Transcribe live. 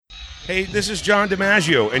Hey, this is John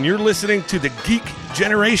DiMaggio, and you're listening to The Geek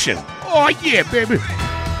Generation. Oh, yeah, baby.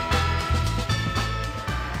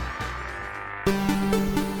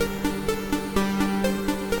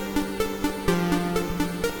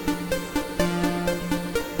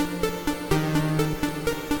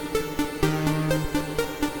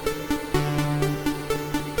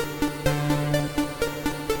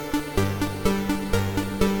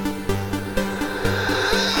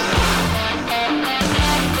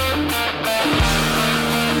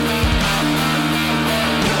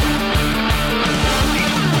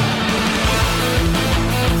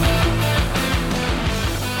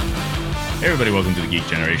 Everybody, welcome to the Geek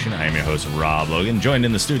Generation. I am your host, Rob Logan, joined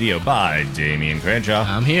in the studio by Damian Cranshaw.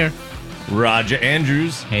 I'm here. Roger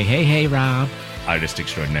Andrews. Hey, Rob. Artist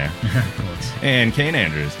extraordinaire. And Kane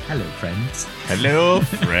Andrews. Hello, friends. Hello,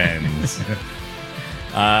 friends.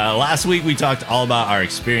 Last week, we talked all about our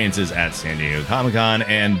experiences at San Diego Comic-Con,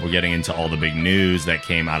 and we're getting into all the big news that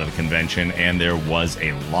came out of the convention, and there was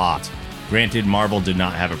a lot. Granted, Marvel did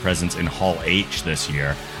not have a presence in Hall H this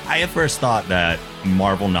year. I at first thought that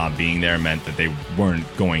Marvel not being there meant that they weren't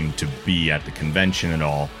going to be at the convention at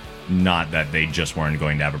all, not that they just weren't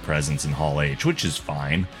going to have a presence in Hall H, which is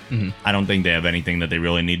fine. Mm-hmm. I don't think they have anything that they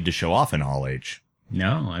really needed to show off in Hall H.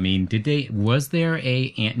 No, I mean, was there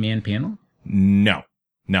a Ant-Man panel? No,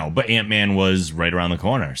 but Ant-Man was right around the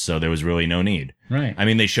corner, so there was really no need. Right. I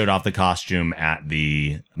mean, they showed off the costume at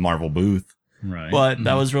the Marvel booth. Right. But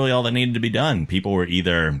that was really all that needed to be done. People were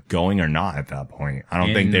either going or not at that point. I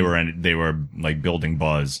don't think they were like building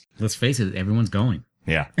buzz. Let's face it, everyone's going.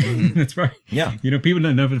 Yeah. That's right. Yeah. You know, people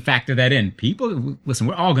don't never factor that in. People, listen,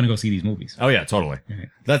 we're all going to go see these movies. Oh yeah, totally. Right.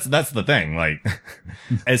 That's the thing. Like,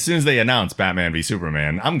 as soon as they announce Batman v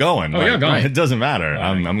Superman, I'm going. Oh, like, you're going. It doesn't matter. Right.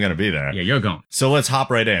 I'm going to be there. Yeah, you're going. So let's hop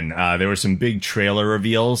right in. There were some big trailer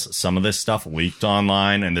reveals. Some of this stuff leaked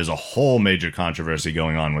online, and there's a whole major controversy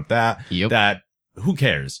going on with that. Yep. That, who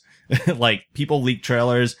cares? Like, people leak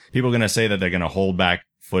trailers. People are going to say that they're going to hold back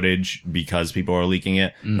footage because people are leaking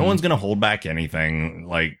it. Mm-hmm. No one's going to hold back anything.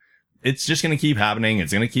 Like, it's just going to keep happening.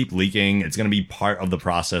 It's going to keep leaking. It's going to be part of the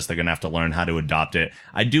process. They're going to have to learn how to adopt it.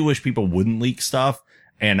 I do wish people wouldn't leak stuff.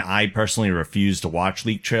 And I personally refuse to watch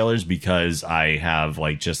leaked trailers because I have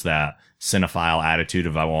like just that cinephile attitude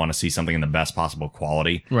of I want to see something in the best possible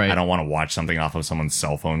quality. Right. I don't want to watch something off of someone's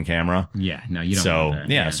cell phone camera. Yeah, no, you don't So, want that.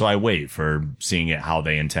 yeah, so I wait for seeing it how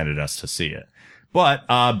they intended us to see it. But,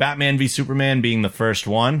 Batman v Superman being the first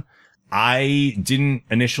one, I didn't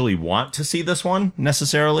initially want to see this one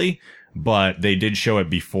necessarily, but they did show it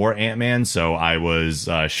before Ant-Man, so I was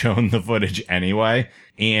shown the footage anyway.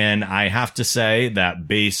 And I have to say that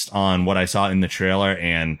based on what I saw in the trailer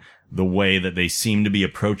and the way that they seem to be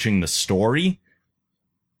approaching the story,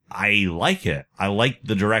 I like it. I like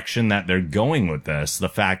the direction that they're going with this. The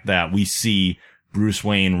fact that we see Bruce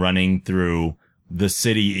Wayne running through the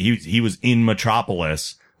city. He was in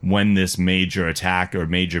Metropolis when this major attack or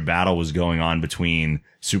major battle was going on between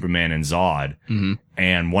Superman and Zod. Mm-hmm.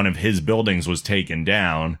 And one of his buildings was taken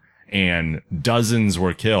down and dozens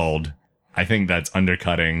were killed. I think that's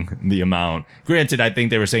undercutting the amount. Granted, I think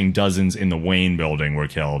they were saying dozens in the Wayne building were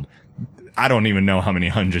killed. I don't even know how many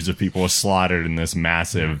hundreds of people were slaughtered in this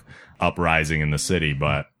massive uprising in the city,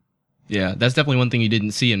 but yeah, that's definitely one thing you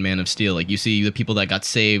didn't see in Man of Steel. Like, you see the people that got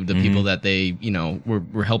saved, the people that they,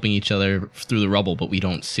 were helping each other through the rubble, but we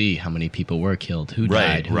don't see how many people were killed, who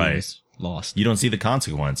died, who was lost. You don't see the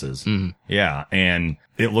consequences. Mm-hmm. Yeah, and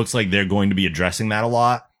it looks like they're going to be addressing that a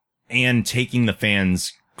lot and taking the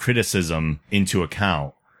fans' criticism into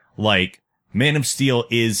account. Like, Man of Steel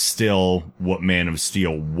is still what Man of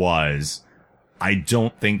Steel was. I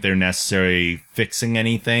don't think they're necessarily fixing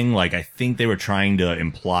anything. Like, I think they were trying to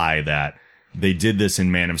imply that they did this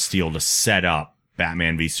in Man of Steel to set up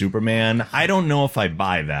Batman v Superman. I don't know if I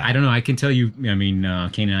buy that. I don't know. I can tell you, I mean,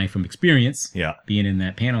 Kane and I from experience, being in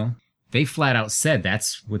that panel, they flat out said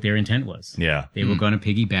that's what their intent was. Yeah. They were going to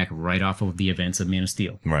piggyback right off of the events of Man of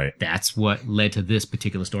Steel. Right. That's what led to this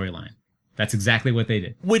particular storyline. That's exactly what they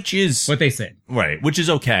did. Which is what they said. Right. Which is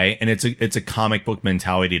okay. And it's a comic book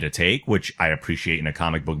mentality to take, which I appreciate in a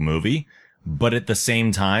comic book movie. But at the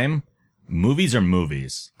same time, movies are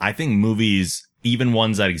movies. I think movies, even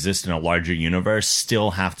ones that exist in a larger universe,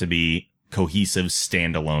 still have to be cohesive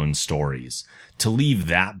standalone stories. To leave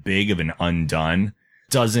that big of an undone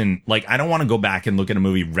doesn't, like, I don't want to go back and look at a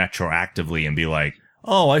movie retroactively and be like,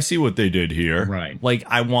 oh, I see what they did here. Right. Like,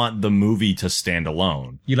 I want the movie to stand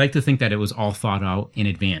alone. You like to think that it was all thought out in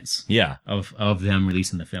advance. Yeah. Of them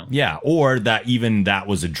releasing the film. Yeah. Or that even that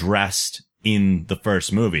was addressed in the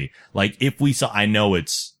first movie. Like, if we saw, I know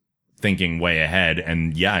it's thinking way ahead.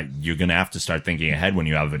 And yeah, you're going to have to start thinking ahead when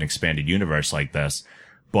you have an expanded universe like this.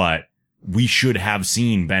 But we should have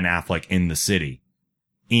seen Ben Affleck in the city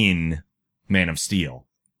in Man of Steel.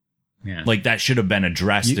 Yeah. Like, that should have been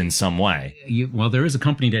addressed in some way. Well, there is a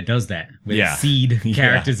company that does that. They seed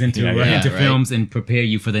characters into films and prepare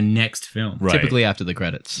you for the next film. Right. Typically after the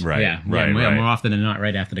credits. Right. More often than not,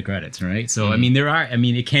 right after the credits, right? So, I mean,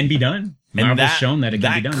 it can be done. Marvel's shown that it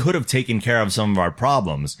can be done. That could have taken care of some of our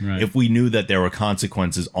problems if we knew that there were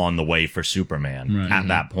consequences on the way for Superman at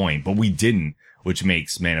that point. But we didn't, which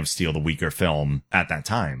makes Man of Steel the weaker film at that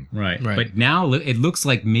time. Right. But now it looks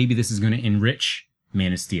like maybe this is going to enrich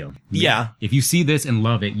Man of Steel. Yeah. If you see this and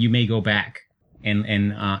love it, you may go back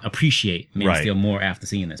and appreciate Man of Steel more after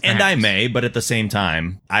seeing this. Perhaps. And I may, but at the same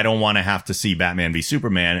time, I don't want to have to see Batman v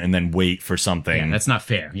Superman and then wait for something. Yeah, that's not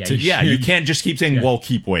fair. Yeah, you can't just keep saying, well,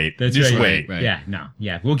 keep wait. That's just right. wait. Right. Yeah, no.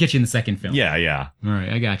 Yeah, we'll get you in the second film. Yeah. All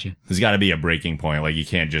right, I got you. There's got to be a breaking point. Like, you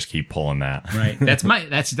can't just keep pulling that. Right. That's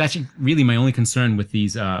really my only concern with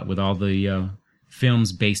these, with all the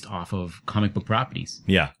films based off of comic book properties.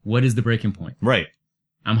 Yeah. What is the breaking point? Right.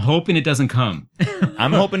 I'm hoping it doesn't come.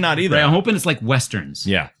 I'm hoping not either. Right, I'm hoping it's like Westerns.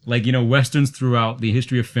 Yeah. Like, Westerns throughout the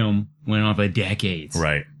history of film went on for decades.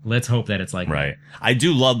 Right. Let's hope that it's like that. I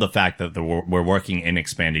do love the fact that we're working in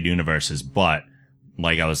expanded universes, but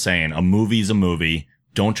like I was saying, a movie's a movie.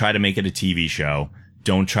 Don't try to make it a TV show.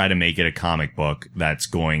 Don't try to make it a comic book that's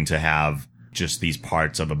going to have just these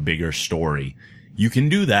parts of a bigger story. You can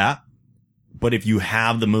do that, but if you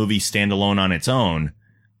have the movie stand alone on its own,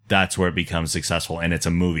 that's where it becomes successful, and it's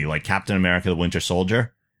a movie. Like Captain America the Winter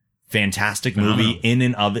Soldier, fantastic movie in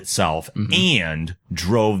and of itself, and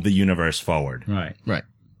drove the universe forward. Right.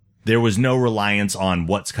 There was no reliance on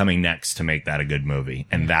what's coming next to make that a good movie,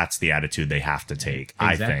 and that's the attitude they have to take,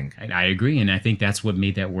 I think. I agree, and I think that's what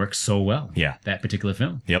made that work so well. Yeah. That particular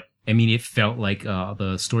film. Yep. I mean, it felt like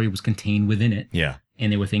the story was contained within it. Yeah.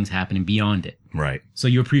 And there were things happening beyond it. Right. So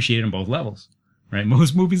you appreciate it on both levels. Right?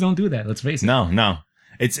 Most movies don't do that, let's face it. No.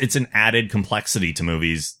 It's an added complexity to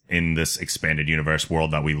movies in this expanded universe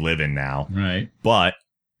world that we live in now. Right. But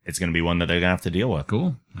it's going to be one that they're going to have to deal with.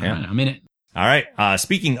 Cool. All right, I'm in it. All right.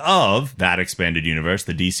 Speaking of that expanded universe,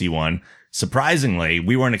 the DC one, surprisingly,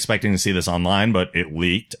 we weren't expecting to see this online, but it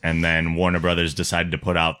leaked. And then Warner Brothers decided to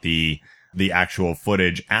put out the actual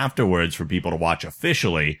footage afterwards for people to watch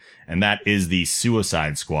officially. And that is the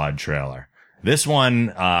Suicide Squad trailer. This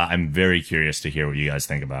one, I'm very curious to hear what you guys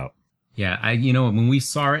think about. Yeah, when we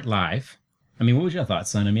saw it live, I mean, what was your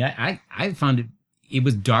thoughts, son? I mean, I found it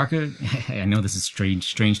was darker. I know this is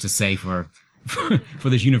strange to say for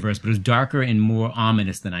this universe, but it was darker and more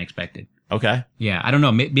ominous than I expected. Okay. Yeah, I don't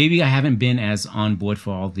know. Maybe I haven't been as on board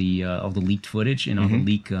for all the leaked footage and all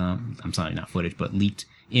the I'm sorry, not footage, but leaked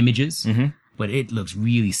images. Mm-hmm. But it looks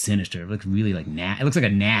really sinister. It looks really like it looks like a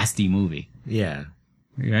nasty movie. Yeah.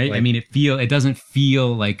 Right. I mean, it doesn't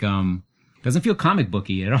feel like doesn't feel comic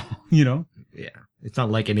booky at all, Yeah. It's not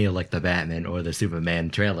like any of like the Batman or the Superman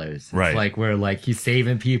trailers. It's right. like where like he's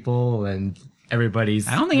saving people and everybody's...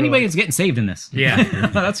 I don't think anybody's getting saved in this. Yeah.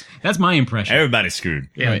 that's my impression. Everybody's screwed.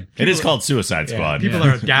 Yeah. Right. It is called Suicide Squad. People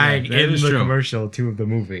are dying in the true. commercial too of the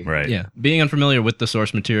movie. Right. Yeah. Being unfamiliar with the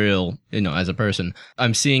source material, as a person,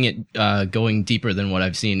 I'm seeing it going deeper than what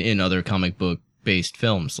I've seen in other comic book based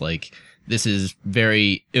films. Like, this is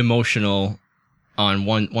very emotional on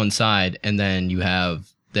one side, and then you have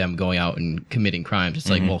them going out and committing crimes. It's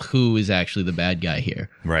like, well, who is actually the bad guy here?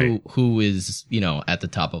 Right. Who is, at the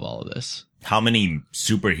top of all of this? How many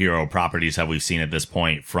superhero properties have we seen at this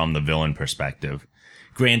point from the villain perspective?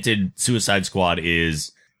 Granted, Suicide Squad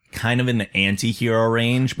is kind of in the anti-hero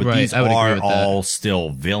range, but these are all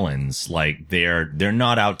still villains. Like, they're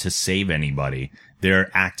not out to save anybody.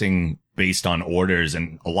 They're acting based on orders,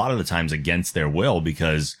 and a lot of the times against their will,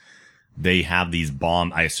 because they have these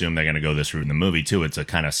I assume they're going to go this route in the movie too. It's a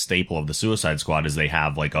kind of staple of the Suicide Squad is they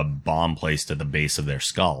have like a bomb placed at the base of their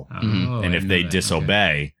skull. And if they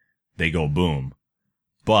disobey, they go boom.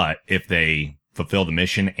 But if they fulfill the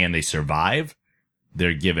mission and they survive,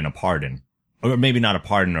 they're given a pardon. Or maybe not a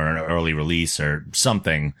pardon or an early release or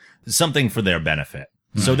something for their benefit.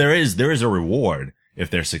 Right. So there is a reward if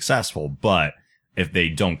they're successful, but if they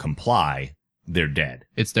don't comply, they're dead.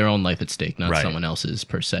 It's their own life at stake, not someone else's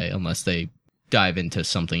per se, unless they dive into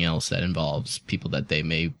something else that involves people that they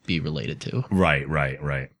may be related to. Right.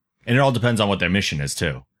 And it all depends on what their mission is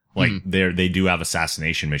too. Like they do have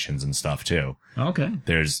assassination missions and stuff too. Okay.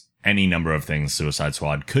 There's any number of things Suicide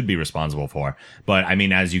Squad could be responsible for. But I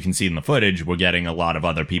mean, as you can see in the footage, we're getting a lot of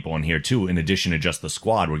other people in here too. In addition to just the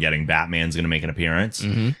squad, we're getting Batman's going to make an appearance.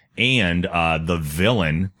 And the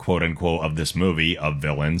villain, quote unquote, of this movie of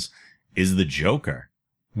villains is the Joker.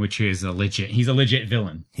 Which is he's a legit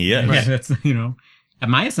villain. He is. Yeah, that's,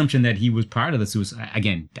 my assumption that he was part of the Suicide,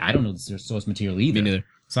 again, I don't know the source material either. Me neither.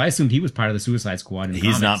 So I assumed he was part of the Suicide Squad in the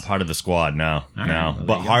He's comics. not part of the squad, no. All right, no. well, there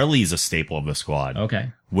But you go. Harley's a staple of the squad.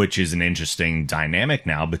 Okay. Which is an interesting dynamic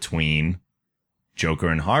now between Joker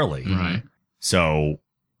and Harley. Right. So,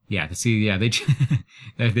 Yeah, they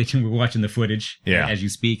were watching the footage as you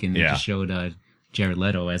speak, and they just showed Jared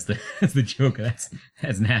Leto as the Joker.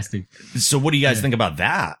 That's nasty. so what do you guys think about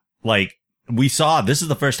that? Like, this is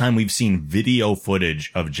the first time we've seen video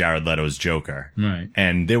footage of Jared Leto's Joker. Right.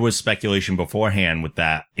 And there was speculation beforehand with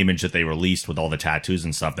that image that they released with all the tattoos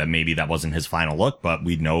and stuff that maybe that wasn't his final look, but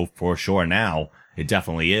we know for sure now it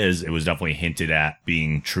definitely is. It was definitely hinted at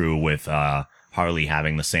being true with, Harley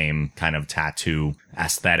having the same kind of tattoo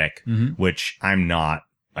aesthetic, which I'm not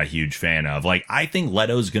a huge fan of. Like, I think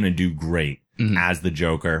Leto's gonna do great as the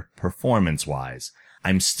Joker performance wise.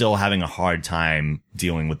 I'm still having a hard time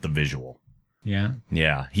dealing with the visual. Yeah.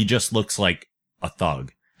 Yeah. He just looks like a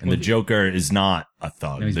thug. And the Joker is not a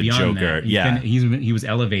thug. No, he's The beyond Joker, that. He was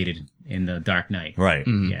elevated in the Dark Knight. Right.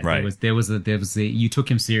 Yeah. Right. You took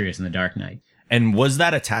him serious in the Dark Knight. And was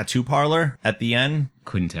that a tattoo parlor at the end?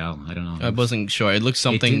 Couldn't tell. I don't know. I wasn't sure. It looked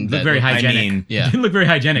something It didn't that look very looked- hygienic. I mean, Yeah. It didn't look very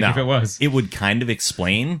hygienic No. if it was. It would kind of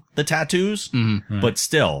explain the tattoos, but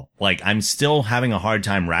still, like, I'm still having a hard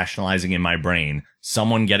time rationalizing in my brain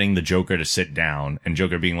someone getting the Joker to sit down and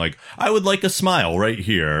Joker being like, I would like a smile right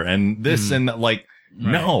here and this and that. Like,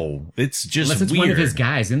 no, it's just Unless it's weird. one of his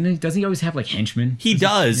guys. Doesn't he always have like henchmen? He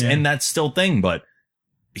does, Yeah. and that's still thing, but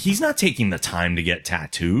he's not taking the time to get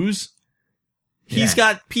tattoos. He's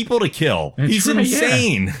got people to kill. That's He's right, yeah.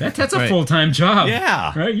 insane. That's a Right. full-time job.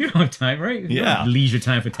 Yeah. Right? You don't have time, right? You don't Yeah. have leisure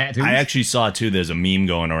time for tattoos. I actually saw too, there's a meme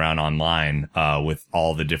going around online, with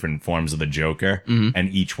all the different forms of the Joker and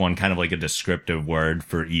each one kind of like a descriptive word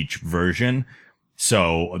for each version.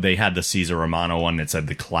 So they had the Caesar Romano one that said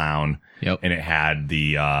the clown. Yep. And it had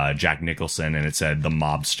the, Jack Nicholson and it said the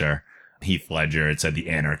mobster. Heath Ledger, it said the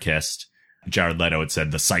anarchist. Jared Leto, it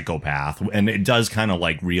said the psychopath. And it does kind of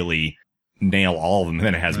like really nail all of them. And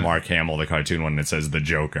then it has Mark Hamill, the cartoon one that says the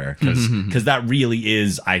Joker. Cause that really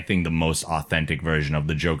is, I think, the most authentic version of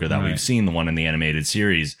the Joker that we've seen, the one in the animated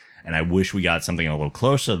series. And I wish we got something a little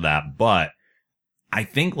closer to that, but I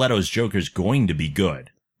think Leto's Joker's going to be good.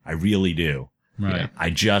 I really do. Right. I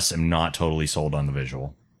just am not totally sold on the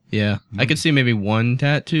visual. Yeah, I could see maybe one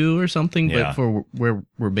tattoo or something, Yeah. but for where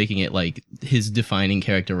we're making it like his defining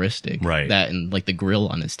characteristic, Right. That and like the grill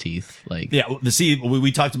on his teeth, like Yeah,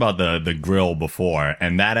 we talked about the grill before,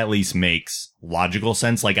 and that at least makes logical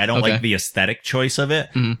sense. Like, I don't Okay. like the aesthetic choice of it,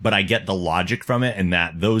 but I get the logic from it, and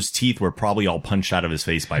that those teeth were probably all punched out of his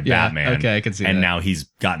face by Yeah, Batman. okay, I can see and that. now he's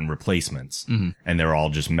gotten replacements, and they're all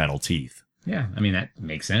just metal teeth. Yeah. I mean, that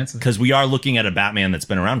makes sense. Because we are looking at a Batman that's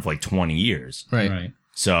been around for like 20 years. right.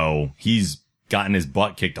 So he's gotten his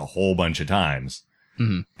butt kicked a whole bunch of times.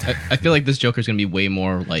 I feel like this Joker's gonna be way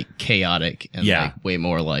more like chaotic and Yeah. like way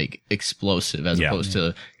more like explosive as Yeah. opposed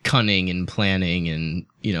to cunning and planning and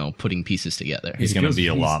putting pieces together. He's going to be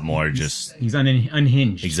a He's- lot more he's- just... He's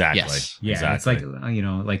unhinged. Exactly. Yes. Yeah. Exactly. It's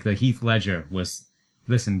like, like the Heath Ledger was,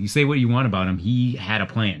 listen, you say what you want about him. He had a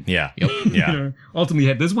plan. Yeah. Yep. Yeah.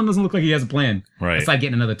 Ultimately, this one doesn't look like he has a plan. Right. It's like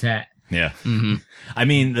getting another tat. Yeah. I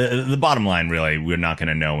mean, the bottom line, really, we're not going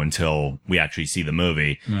to know until we actually see the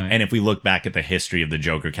movie. Right. And if we look back at the history of the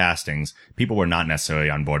Joker castings, people were not necessarily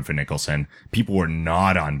on board for Nicholson. People were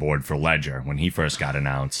not on board for Ledger when he first got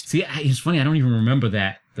announced. See, it's funny. I don't even remember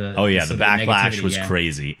that. Oh yeah, the backlash negativity, was yeah.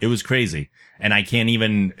 crazy. It was crazy. And I can't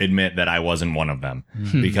even admit that I wasn't one of them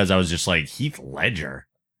because I was just like, Heath Ledger.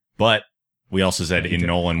 But we also said in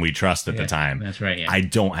Nolan we trust at the time. That's right. Yeah. I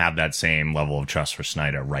don't have that same level of trust for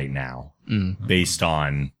Snyder right now based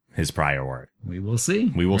on his prior work. We will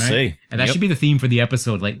see. We will see. And that Yep. should be the theme for the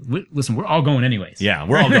episode. Like, listen, we're all going anyways. Yeah,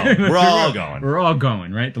 we're all going. We're all going. We're all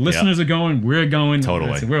going, right? The listeners are going. We're going.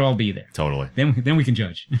 Totally. Listen, we'll all be there. Totally. Then we can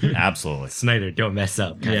judge. Absolutely. Snyder, don't mess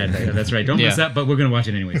up. Yeah, that's right. Don't mess Yeah. up, but we're going to watch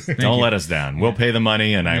it anyways. Thank Don't you. let us down. We'll pay the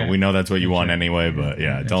money and Yeah. we know that's what you want right. anyway, but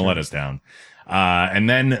yeah, don't let us down. And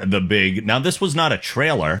then now this was not a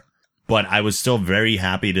trailer, but I was still very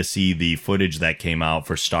happy to see the footage that came out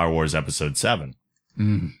for Star Wars Episode 7.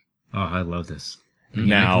 Oh, I love this.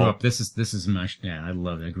 Now- I grew up, this is my, I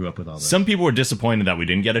love it. I grew up with all this. Some people were disappointed that we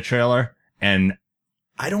didn't get a trailer, and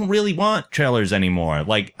I don't really want trailers anymore.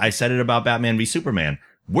 Like I said it about Batman v Superman.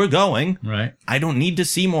 We're going. Right. I don't need to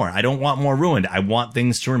see more. I don't want more ruined. I want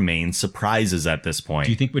things to remain surprises at this point.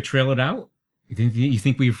 Do you think we're trailered out? You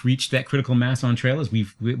think we've reached that critical mass on trailers? We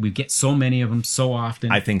get so many of them so often.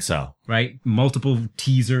 I think so. right? Multiple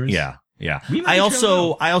teasers. Yeah. Yeah. We might I be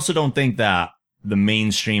also don't think that the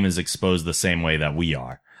mainstream is exposed the same way that we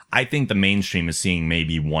are. I think the mainstream is seeing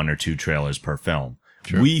maybe 1 or 2 trailers per film.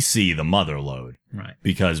 Sure. We see the mother load. Right.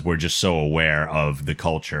 Because we're just so aware of the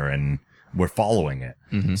culture and we're following it.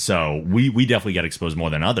 Mm-hmm. So we definitely get exposed more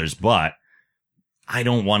than others, but I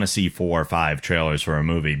don't want to see 4 or 5 trailers for a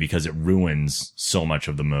movie because it ruins so much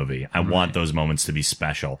of the movie. I want those moments to be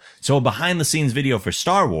special. So a behind the scenes video for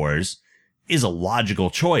Star Wars is a logical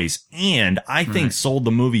choice, and I think sold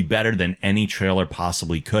the movie better than any trailer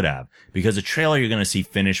possibly could have. Because a trailer, you're going to see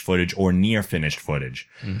finished footage or near finished footage.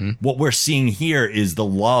 Mm-hmm. What we're seeing here is the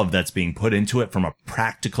love that's being put into it from a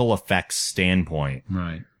practical effects standpoint.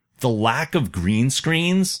 Right. The lack of green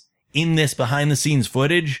screens in this behind the scenes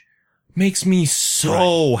footage makes me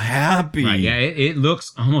so happy. Right. Yeah, it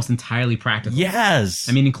looks almost entirely practical. Yes.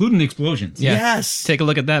 I mean, including the explosions. Yeah. Yes. Take a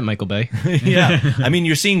look at that, Michael Bay. Yeah. I mean,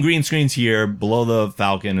 you're seeing green screens here below the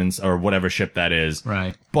Falcon or whatever ship that is.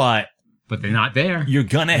 Right. But they're not there. You're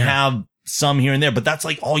gonna have some here and there, but that's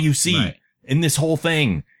like all you see in this whole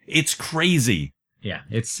thing. It's crazy. Yeah,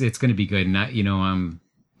 it's gonna be good. And I'm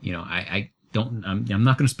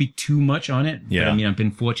not gonna speak too much on it. Yeah. But I mean, I've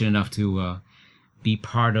been fortunate enough to be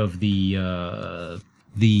part of the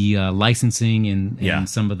licensing and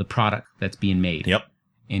some of the product that's being made. Yep.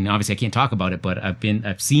 And obviously I can't talk about it, but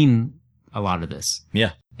I've seen a lot of this.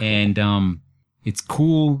 Yeah. And it's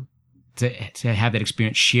cool to have that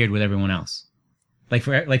experience shared with everyone else. Like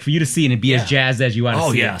for you to see and be as jazzed as you are to see.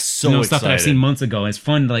 Oh yeah, it. so stuff that I've excited. seen months ago. It's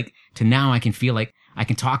fun to now I can feel like I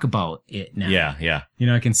can talk about it now. Yeah,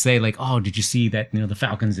 yeah. I can say like, oh, did you see that, the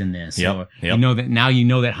Falcon's in this? Yep, Or, yep. you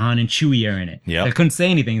know that Han and Chewie are in it. Yep. I couldn't say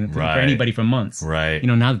anything for Right. anybody for months. Right.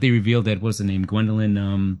 Now that they revealed that, what's her name? Gwendolyn,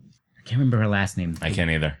 I can't remember her last name. I can't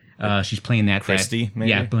either. She's playing that. Christie,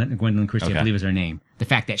 maybe? Yeah, Gwendolyn Christie, Okay. I believe is her name. The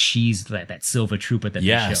fact that she's that silver trooper that they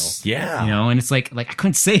show. Yeah. And it's like I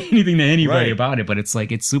couldn't say anything to anybody Right. about it, but it's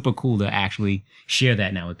like, it's super cool to actually share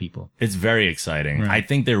that now with people. It's very exciting. Right. I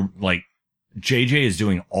think they're like, JJ is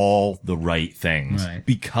doing all the right things Right.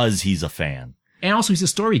 because he's a fan. And also he's a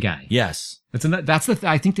story guy. Yes. I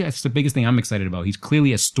think that's the biggest thing I'm excited about. He's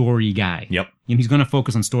clearly a story guy. Yep. He's going to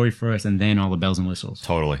focus on story first and then all the bells and whistles.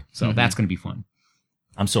 Totally. So that's going to be fun.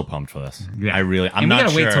 I'm so pumped for this. Yeah. I'm we not gotta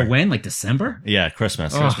sure. wait till when? Like December? Yeah,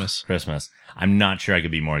 Christmas. Oh. Christmas. I'm not sure I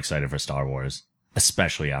could be more excited for Star Wars,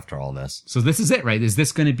 especially after all this. So this is it, right? Is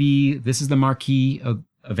this the marquee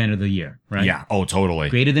event of the year, right? Yeah. Oh, totally.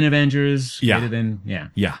 Greater than Avengers. Yeah. Greater than, yeah.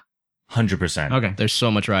 Yeah. 100%. Okay. There's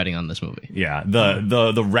so much riding on this movie. Yeah.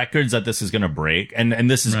 The records that this is going to break. And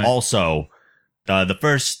this is Right. also, the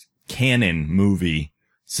first canon movie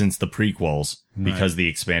since the prequels, because the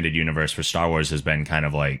expanded universe for Star Wars has been kind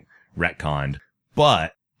of like retconned,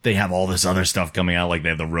 but they have all this other stuff coming out. Like they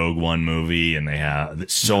have the Rogue One movie and they have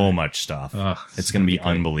so much stuff. It's going to be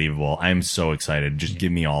unbelievable. I'm so excited. Just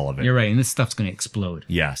give me all of it. You're right. And this stuff's going to explode.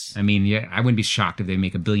 Yes. I mean, I wouldn't be shocked if they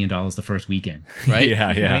make $1 billion the first weekend. Right?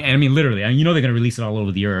 Yeah. Yeah. And I mean, literally, they're going to release it all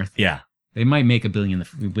over the earth. Yeah. They might make $1 billion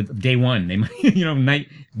with day one. They might,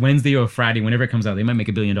 Wednesday or Friday, whenever it comes out, they might make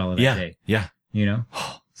 $1 billion that Yeah. day. Yeah.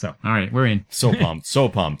 So, all right, we're in. So pumped. So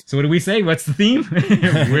pumped. So what do we say? What's the theme?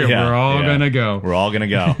 we're all gonna go. We're all gonna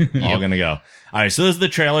go. All gonna go. All right. So those are the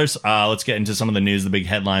trailers. Let's get into some of the news, the big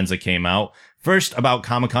headlines that came out. First, about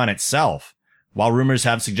Comic-Con itself. While rumors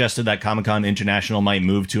have suggested that Comic-Con International might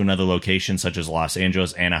move to another location such as Los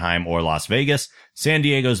Angeles, Anaheim, or Las Vegas, San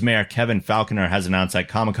Diego's Mayor Kevin Falconer has announced that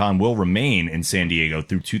Comic-Con will remain in San Diego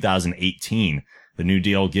through 2018. The new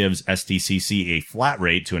deal gives SDCC a flat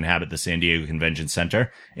rate to inhabit the San Diego Convention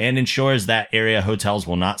Center and ensures that area hotels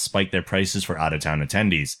will not spike their prices for out-of-town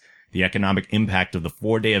attendees. The economic impact of the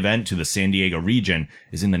 4-day event to the San Diego region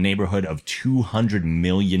is in the neighborhood of $200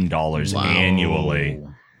 million annually.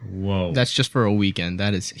 Whoa. That's just for a weekend.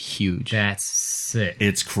 That is huge. That's sick.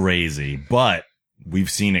 It's crazy, but we've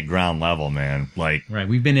seen it ground level, man. Like, Right.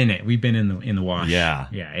 We've been in it. We've been in the wash. Yeah.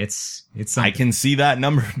 Yeah. It's something. I can see that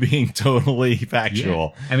number being totally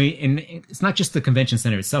factual. Yeah. I mean, and it's not just the convention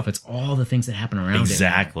center itself. It's all the things that happen around it.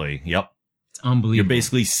 Exactly. Yep. It's unbelievable. You're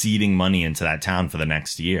basically seeding money into that town for the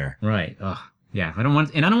next year. Right. Ugh. Yeah. I don't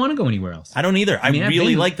want to go anywhere else. I don't either. I mean, I've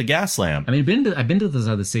really been- like the Gaslamp. I mean, I've been to those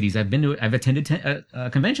other cities. I've attended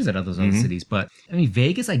conventions at those other cities, but I mean,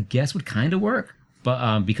 Vegas, I guess, would kind of work,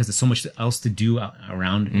 but because there's so much else to do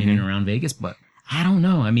around in and around Vegas. But I don't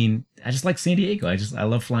know. I mean, I just like San Diego. I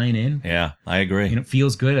love flying in. Yeah, I agree. It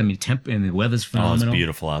feels good. I mean, and the weather's Oh, phenomenal. it's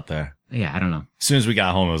beautiful out there. yeah, I don't know. As soon as we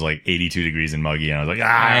got home, it was like 82 degrees and muggy, and I was like,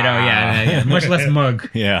 I know, yeah. Much less mug.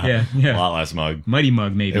 Yeah. Yeah. A lot less mug. Mighty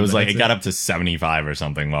mug, maybe. It was but like, that's it got up to 75 or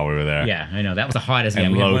something while we were there. Yeah, I know. That was the hottest.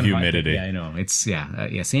 And we had low one hot- humidity. Yeah, I know. It's,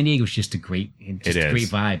 yeah. San Diego is just a great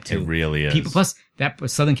vibe, too. It really is. People, plus, that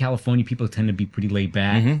Southern California people tend to be pretty laid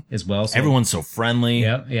back as well. So, Everyone's so friendly.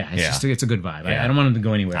 Yeah. It's a good vibe. Yeah. I don't want them to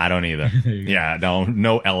go anywhere. I don't either. Yeah,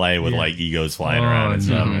 no LA with like egos flying around and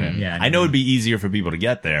stuff. no. Yeah, I know it'd be easier for people to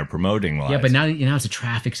get there promoting wise. Yeah, but now it's a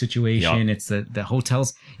traffic situation. Yep. It's the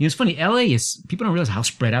hotels. It's funny. LA is, people don't realize how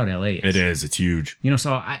spread out LA is. It is. It's huge.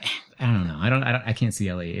 So I don't know. I can't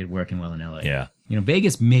see LA it working well in LA. Yeah.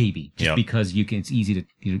 Vegas maybe just Yep. because it's easy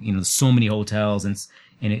to there's so many hotels and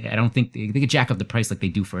I don't think they could jack up the price like they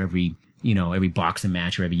do for every boxing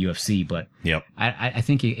match or every UFC. But Yep. I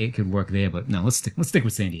think it could work there. But no, let's stick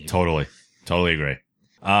with San Diego. Totally agree.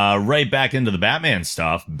 Right back into the Batman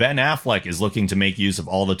stuff. Ben Affleck is looking to make use of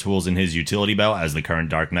all the tools in his utility belt as the current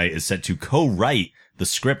Dark Knight is set to co-write the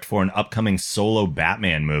script for an upcoming solo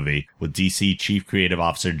Batman movie with DC Chief Creative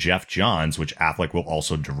Officer Jeff Johns, which Affleck will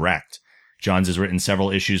also direct. Johns has written several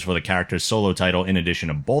issues for the character's solo title in addition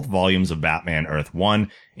to both volumes of Batman Earth 1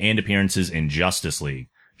 and appearances in Justice League.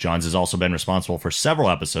 Johns has also been responsible for several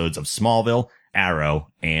episodes of Smallville, Arrow,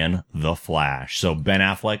 and The Flash. So Ben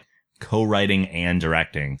Affleck co-writing and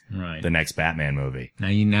directing the next Batman movie.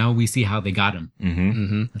 Now we see how they got him.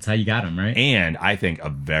 Mm-hmm. That's how you got him, right? And I think a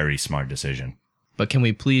very smart decision. But can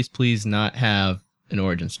we please not have an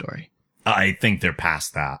origin story? I think they're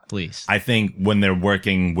past that. Please. I think when they're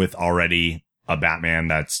working with already a Batman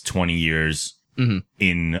that's 20 years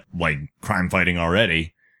in like crime fighting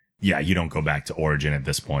already, yeah, you don't go back to origin at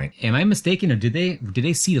this point. Am I mistaken, or did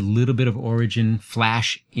they see a little bit of origin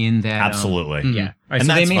flash in that? Absolutely. Yeah. All right, And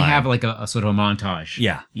so they that's may fine. have like a sort of a montage.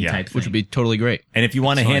 Yeah. Type Which would thing. be totally great. And if you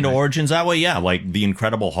want to Sorry, handle man. origins that way, yeah, like the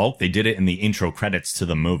Incredible Hulk, they did it in the intro credits to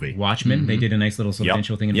the movie. Watchmen. They did a nice little sort of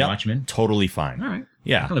intro thing in Watchmen. Totally fine. All right.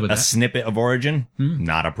 Yeah, I can live with a that. snippet of origin,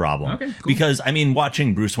 not a problem. Okay, cool. Because, I mean,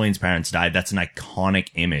 watching Bruce Wayne's parents die, that's an iconic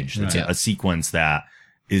image. That's Right. a sequence that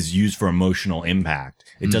is used for emotional impact.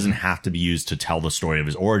 It doesn't have to be used to tell the story of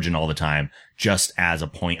his origin all the time, just as a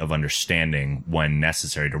point of understanding when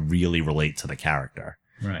necessary to really relate to the character.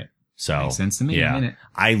 Right. So, Makes sense to me. yeah. I mean it.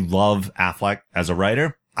 I love Affleck as a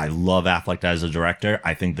writer. I love Affleck as a director.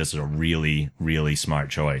 I think this is a really, really smart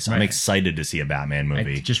choice. I'm Right. excited to see a Batman I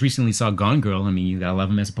movie. just recently saw Gone Girl. I mean, you gotta love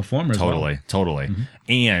him as a performer. Totally.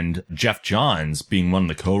 And Jeff Johns being one of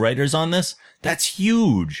the co-writers on this, that's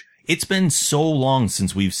huge. It's been so long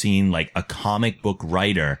since we've seen like a comic book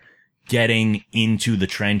writer getting into the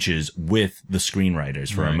trenches with the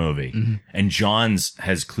screenwriters for a movie. And Johns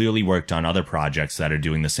has clearly worked on other projects that are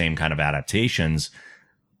doing the same kind of adaptations.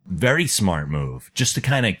 Very smart move, just to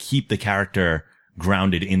kind of keep the character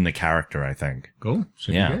grounded in the character, I think. Cool.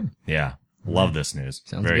 Should Yeah. be good. Yeah. Love this news.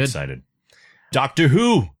 Sounds Very good. excited. Doctor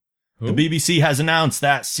Who. The BBC has announced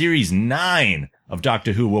that Series 9 of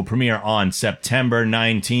Doctor Who will premiere on September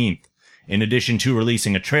 19th. In addition to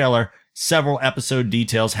releasing a trailer, several episode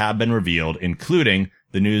details have been revealed, including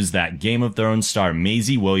the news that Game of Thrones star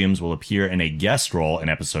Maisie Williams will appear in a guest role in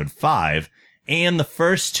episode 5, and the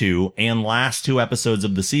first 2 and last 2 episodes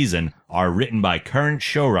of the season are written by current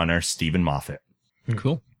showrunner Stephen Moffat.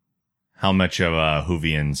 Cool. How much of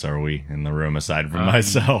Whovians are we in the room aside from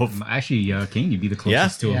myself? Actually, King, you'd be the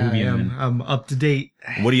closest to a Yeah, movie. I'm up to date.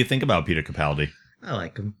 What do you think about Peter Capaldi? I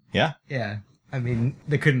like him. Yeah? Yeah. I mean,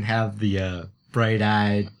 they couldn't have the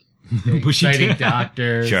bright-eyed, Bushy exciting tail.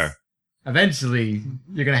 doctors. Sure. Eventually,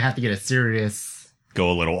 you're gonna have to get a serious.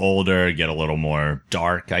 Go a little older, get a little more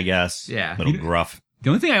dark, I guess. Yeah. A little gruff. The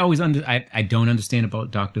only thing I always I don't understand about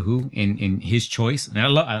Doctor Who in his choice, and I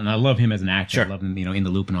love him as an actor. Sure. I love him, in the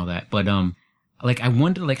loop and all that. But like I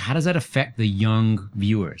wonder, like how does that affect the young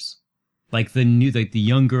viewers? Like the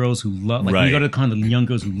young girls who love, like when you go to the con, the young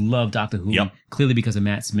girls who love Doctor Who, Yep. clearly because of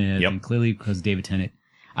Matt Smith, Yep. and clearly because of David Tennant.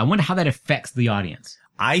 I wonder how that affects the audience.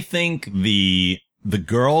 I think the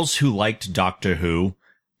girls who liked Doctor Who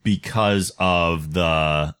because of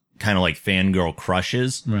the kind of like fangirl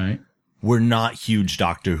crushes Right. were not huge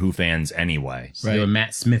Doctor Who fans anyway. So they were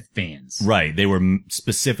Matt Smith fans. Right. They were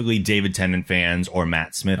specifically David Tennant fans or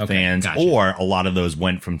Matt Smith Okay, fans, gotcha. or a lot of those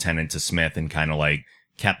went from Tennant to Smith and kind of like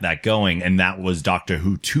kept that going. And that was Doctor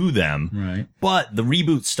Who to them. Right. But the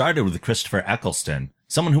reboot started with Christopher Eccleston,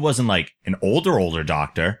 someone who wasn't like an older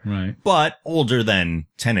doctor, Right. but older than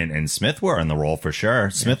Tennant and Smith were in the role for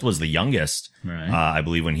sure. Smith was the youngest, Right. I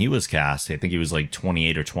believe, when he was cast. I think he was like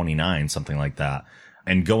 28 or 29, something like that.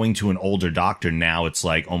 And going to an older doctor now, it's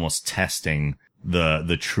like almost testing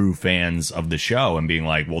the true fans of the show and being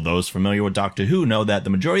like, well, those familiar with Doctor Who know that the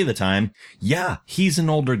majority of the time, yeah, he's an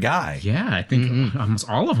older guy. Yeah, I think almost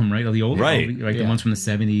all of them, right? The older, Right. like the ones from the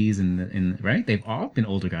 70s and right? They've all been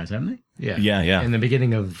older guys, haven't they? Yeah. Yeah. In the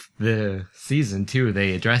beginning of the season, too,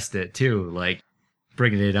 they addressed it, too. Like,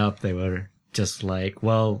 bringing it up, they were just like,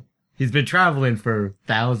 well, he's been traveling for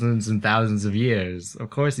thousands and thousands of years. Of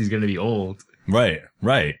course he's going to be old. Right.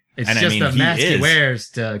 It's And just a mask he is. wears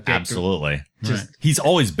to get... Absolutely. Just, He's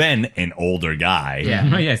always been an older guy.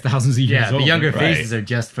 Yeah. Right, yeah, it's thousands of years Yeah, the old. younger Right. faces are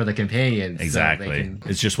just for the companions. so they Exactly. can-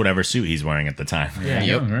 It's just whatever suit he's wearing at the time. Yeah,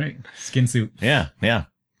 Yep. right. Skin suit. Yeah.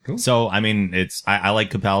 Cool. So, I mean, I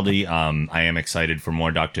like Capaldi. I am excited for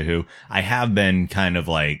more Doctor Who. I have been kind of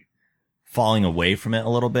like falling away from it a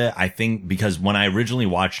little bit. I think because when I originally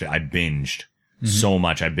watched it, I binged so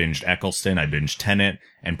much. I binged Eccleston, I binged Tennant,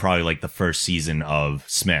 and probably like the first season of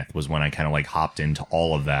Smith was when I kind of like hopped into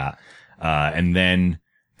all of that. And then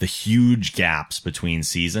the huge gaps between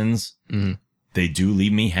seasons, they do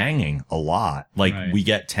leave me hanging a lot. Like Right. we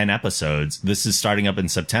get 10 episodes. This is starting up in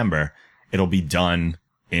September. It'll be done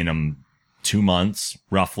in 2 months,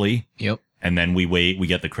 roughly. Yep. And then we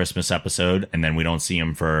get the Christmas episode, and then we don't see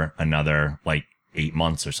him for another like 8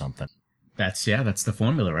 months or something. That's the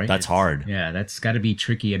formula, right? That's hard. Yeah, that's got to be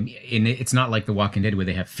tricky. And it's not like The Walking Dead where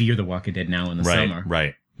they have Fear the Walking Dead now in the summer.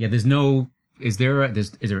 Right. Yeah, there's no. Is there?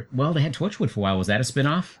 Well, they had Torchwood for a while. Was that a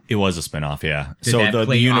spinoff? It was a spinoff, yeah. Did So that the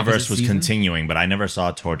play universe opposite was seasons? continuing, but I never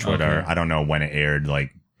saw Torchwood, or Okay. I don't know when it aired.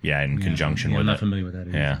 Like, in conjunction Yeah, with I'm not it. familiar with that.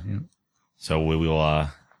 Either. Yeah. So we'll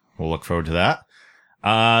look forward to that.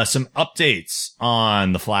 Some updates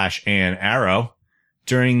on The Flash and Arrow.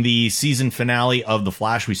 During the season finale of The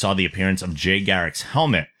Flash, we saw the appearance of Jay Garrick's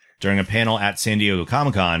helmet. During a panel at San Diego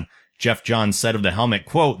Comic-Con, Jeff Johns said of the helmet,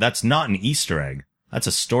 quote, "That's not an Easter egg. That's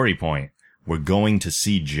a story point. We're going to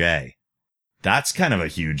see Jay." That's kind of a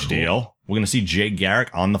huge deal. We're going to see Jay Garrick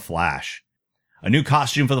on The Flash. A new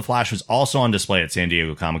costume for The Flash was also on display at San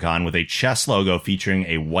Diego Comic-Con with a chest logo featuring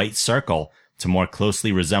a white circle to more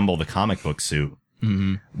closely resemble the comic book suit.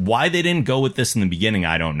 Why they didn't go with this in the beginning,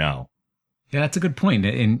 I don't know. Yeah, that's a good point.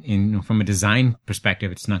 In from a design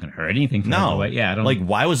perspective, it's not going to hurt anything. No. Yeah, I don't Like,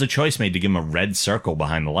 why was a choice made to give him a red circle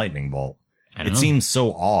behind the lightning bolt? I don't It know. seems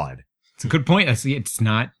so odd. It's a good point. I see. It's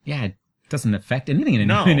not. Yeah, it doesn't affect anything in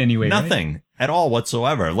No, any way. right? nothing at all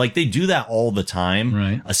whatsoever. Like, they do that all the time.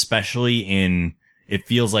 Right. Especially it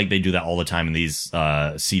feels like they do that all the time in these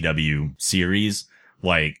CW series.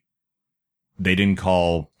 Like, they didn't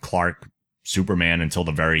call Clark Superman until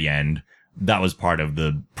the very end. That was part of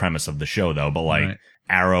the premise of the show, though. But like, Right.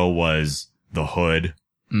 Arrow was the Hood,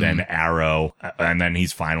 then Arrow, and then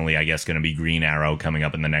he's finally, I guess, going to be Green Arrow coming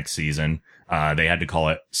up in the next season. They had to call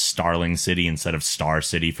it Starling City instead of Star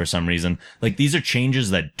City for some reason. Like, these are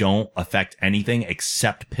changes that don't affect anything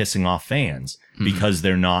except pissing off fans because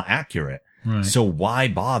they're not accurate. Right. So why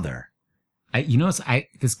bother?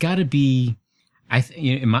 There's got to be.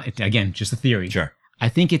 Again, just a theory. Sure. I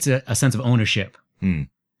think it's a sense of ownership.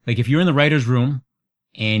 Like if you're in the writer's room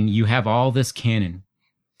and you have all this canon,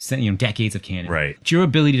 decades of canon, Right. it's your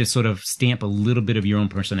ability to sort of stamp a little bit of your own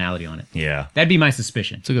personality on it. Yeah. That'd be my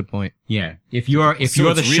suspicion. It's a good point. Yeah. If you're the it's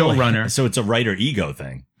really- showrunner, So it's a writer ego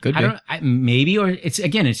thing. Could be. maybe, or it's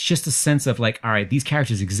just a sense of like, all right, these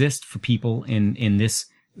characters exist for people in this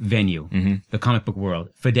venue, the comic book world,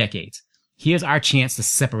 for decades. Here's our chance to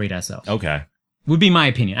separate ourselves. Okay. Would be my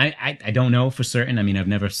opinion. I don't know for certain. I mean, I've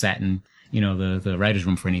never sat in, the writer's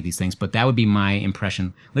room for any of these things, but that would be my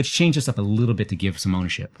impression. Let's change this up a little bit to give some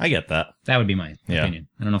ownership. I get that. That would be my Yeah. opinion.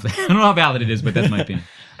 I don't know I don't know how valid it is, but that's my opinion.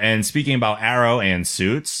 And speaking about Arrow and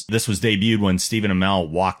suits, this was debuted when Stephen Amell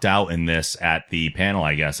walked out in this at the panel,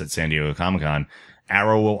 I guess, at San Diego Comic-Con.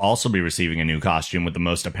 Arrow will also be receiving a new costume, with the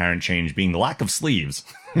most apparent change being the lack of sleeves.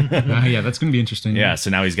 Yeah, that's going to be interesting. Yeah, so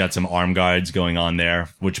now he's got some arm guards going on there,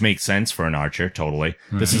 which makes sense for an archer, totally.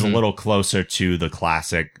 This is a little closer to the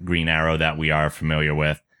classic Green Arrow that we are familiar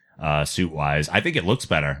with, suit-wise. I think it looks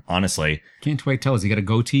better, honestly. Can't quite tell. Has he got a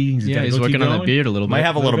goatee? Yeah, got a he's goatee working on going? that beard a little bit. Might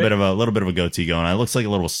have a little bit? bit of a goatee going. It looks like a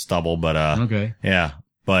little stubble, but Okay. yeah.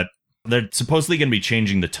 But they're supposedly going to be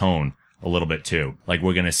changing the tone a little bit too. Like,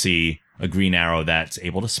 we're going to see a Green Arrow that's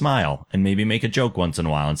able to smile and maybe make a joke once in a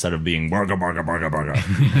while instead of being burger, burger, burger, burger.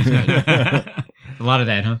 A lot of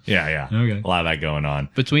that, huh? Yeah. Okay. A lot of that going on.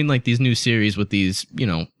 Between like these new series with these,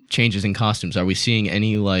 changes in costumes, are we seeing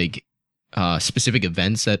any like specific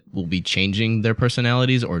events that will be changing their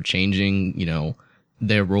personalities or changing,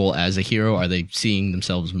 their role as a hero? Are they seeing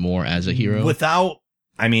themselves more as a hero? Without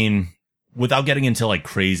getting into like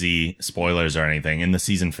crazy spoilers or anything, in the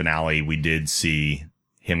season finale, we did see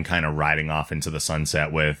him kind of riding off into the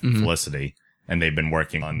sunset with Felicity. and they've been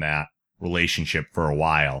working on that relationship for a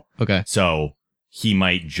while. Okay. So he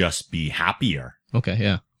might just be happier, Okay.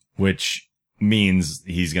 Yeah. which means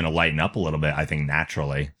he's going to lighten up a little bit, I think,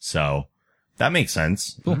 naturally. So that makes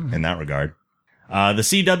sense in that regard. The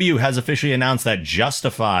CW has officially announced that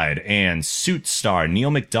Justified and Suits star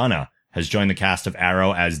Neil McDonough has joined the cast of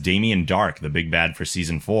Arrow as Damien Dark, the big bad for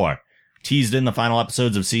season 4. Teased in the final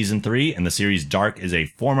episodes of season 3, in the series, Dark is a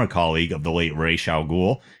former colleague of the late Ra's al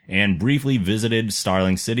Ghul and briefly visited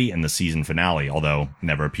Starling City in the season finale, although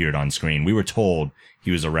never appeared on screen. We were told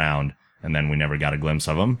he was around, and then we never got a glimpse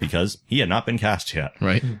of him because he had not been cast yet.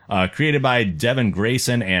 Right. Created by Devin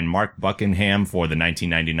Grayson and Mark Buckingham for the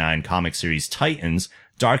 1999 comic series Titans,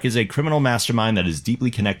 Dark is a criminal mastermind that is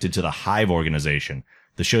deeply connected to the Hive organization.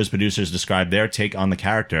 The show's producers described their take on the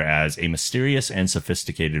character as a mysterious and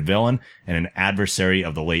sophisticated villain and an adversary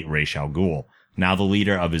of the late Ra's al Ghul. Now the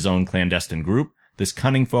leader of his own clandestine group, this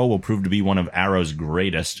cunning foe will prove to be one of Arrow's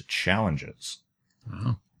greatest challenges.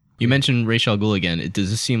 Wow. You mentioned Ra's al Ghul again.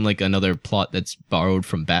 Does this seem like another plot that's borrowed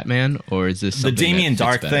from Batman, or is this The something Damien that fits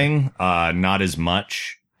Dark better? thing, not as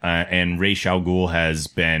much. And Ra's al Ghul has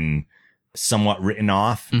been somewhat written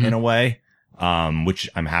off in a way, which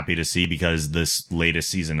I'm happy to see because this latest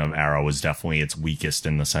season of Arrow was definitely its weakest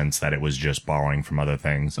in the sense that it was just borrowing from other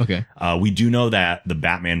things. Okay. We do know that the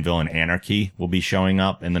Batman villain Anarchy will be showing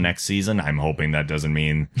up in the next season. I'm hoping that doesn't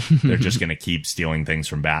mean they're just going to keep stealing things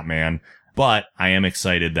from Batman. But I am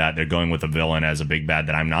excited that they're going with a villain as a big bad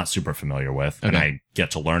that I'm not super familiar with and I get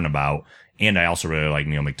to learn about. And I also really like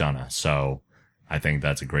Neil McDonough. So I think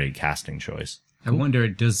that's a great casting choice. I wonder,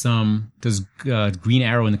 does Green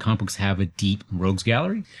Arrow in the comic books have a deep rogues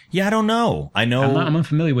gallery? Yeah, I don't know. I know. I'm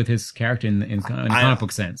unfamiliar with his character in comic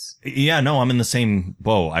book sense. Yeah, no, I'm in the same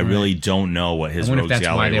boat. I really don't know what his I wonder if rogues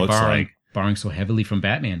that's why gallery they're looks like. borrowing so heavily from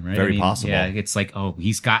Batman, right? Very possible. Yeah, it's like, oh,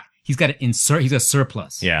 he's got a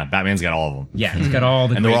surplus. Yeah, Batman's got all of them. Yeah, he's got all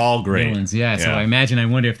the And they're all great. villains. Yeah, so Yeah. I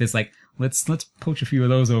wonder if there's like, let's poach a few of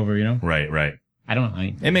those over, you know? Right. I don't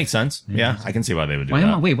know. It makes sense. Yeah, I can see why they would do Why that.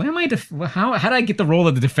 am I how did I get the role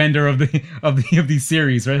of the defender of these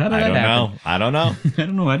series, right? How did I that don't happen? know. I don't know. I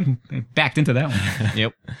don't know. I backed into that one.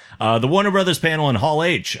 Yep. The Warner Brothers panel in Hall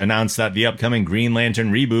H announced that the upcoming Green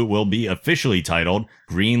Lantern reboot will be officially titled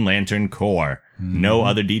Green Lantern Corps. No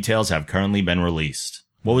other details have currently been released.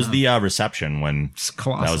 What was the reception when It's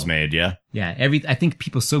colossal. that was made? Yeah. Yeah, I think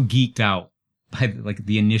people so geeked out by like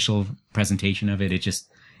the initial presentation of it. It just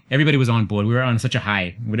everybody was on board. We were on such a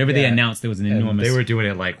high. Whatever they announced, there was an And enormous. they were doing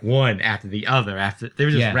it like one after the other. They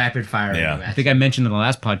were just Yeah. rapid firing. Yeah. them. I think I mentioned in the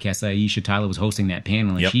last podcast that Aisha Tyler was hosting that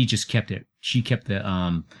panel, and Yep. she just kept it. She kept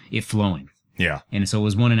the it flowing, Yeah. and so it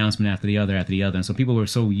was one announcement after the other, and so people were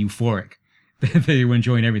so euphoric that they were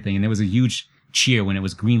enjoying everything, and there was a huge cheer when it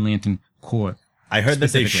was Green Lantern Corps. I heard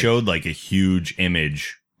that they Specifically. showed like a huge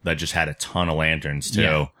image that just had a ton of lanterns too.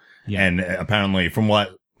 Yeah. Yeah. And apparently from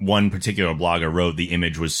what one particular blogger wrote, the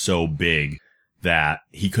image was so big that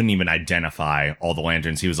he couldn't even identify all the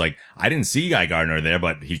lanterns. He was like, I didn't see Guy Gardner there,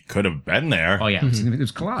 but he could have been there. Oh yeah, it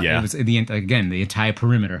was colossal. Yeah. It was the entire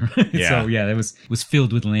perimeter. Yeah. So yeah, it was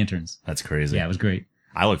filled with lanterns. That's crazy. Yeah, it was great.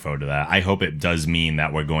 I look forward to that. I hope it does mean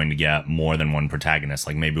that we're going to get more than one protagonist.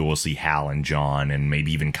 Like maybe we'll see Hal and John and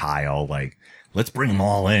maybe even Kyle. Like, let's bring them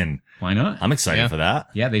all in. Why not? I'm excited Yeah. for that.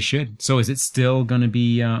 Yeah, they should. So is it still going to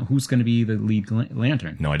be, who's going to be the lead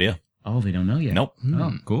lantern? No idea. Oh, they don't know yet. Nope.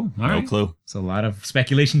 Oh, cool. All No right. clue. So a lot of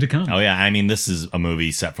speculation to come. Oh yeah. I mean, this is a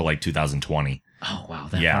movie set for like 2020. Oh, wow.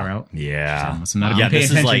 That Yeah. far out? Yeah. So must not have Yeah. been paying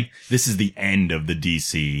This attention. this is the end of the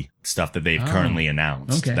DC stuff that they've Oh, currently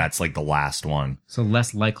announced. okay. That's like the last one. So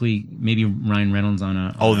less likely, maybe Ryan Reynolds on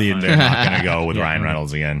a... Oh, on a- they're not going to go with Yeah, Ryan okay.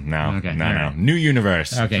 Reynolds again. No. Okay, No. all No. right. New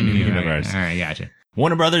universe. Okay, New all right, universe. All right, gotcha.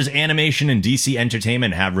 Warner Brothers Animation and DC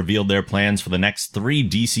Entertainment have revealed their plans for the next 3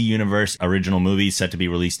 DC Universe original movies set to be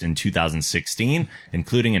released in 2016,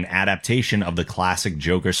 including an adaptation of the classic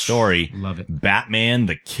Joker story, Love it. Batman: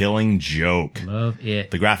 The Killing Joke. Love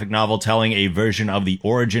it. The graphic novel telling a version of the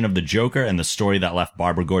origin of the Joker and the story that left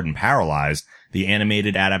Barbara Gordon paralyzed. The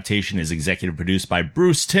animated adaptation is executive produced by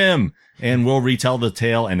Bruce Timm and will retell the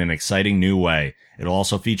tale in an exciting new way. It'll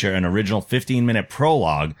also feature an original 15-minute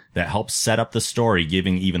prologue that helps set up the story,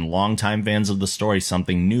 giving even longtime fans of the story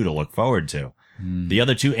something new to look forward to. The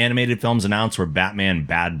other 2 animated films announced were Batman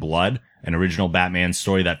Bad Blood, an original Batman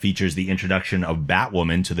story that features the introduction of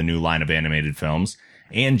Batwoman to the new line of animated films,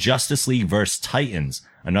 and Justice League vs. Titans,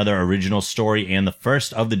 another original story and the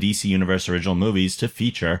first of the DC Universe original movies to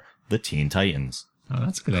feature the Teen Titans. Oh,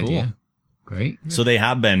 that's a good Cool. idea. Great. So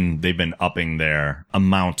they've been upping their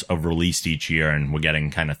amount of released each year, and we're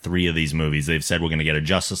getting kind of 3 of these movies. They've said we're going to get a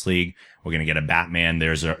Justice League, we're going to get a Batman.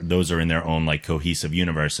 Those are in their own like cohesive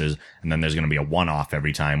universes, and then there's going to be a one-off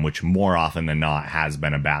every time, which more often than not has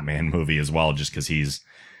been a Batman movie as well, just because he's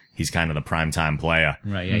kind of the primetime player.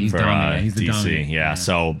 Right, yeah, he's for dominant. He's the DC. dominant. Yeah.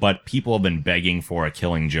 So, but people have been begging for a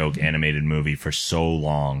Killing Joke animated movie for so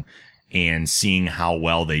long, and seeing how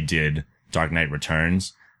well they did Dark Knight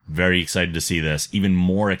Returns, very excited to see this. Even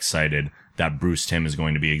more excited that Bruce Timm is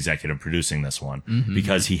going to be executive producing this one,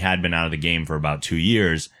 because he had been out of the game for about 2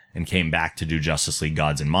 years and came back to do Justice League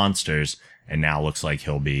Gods and Monsters, and now looks like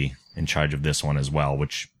he'll be in charge of this one as well,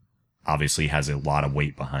 which obviously has a lot of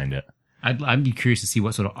weight behind it. I'd be curious to see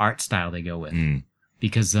what sort of art style they go with,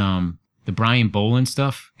 because the Brian Boland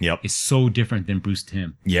stuff is so different than Bruce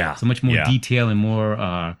Timm. Yeah, so much more detail and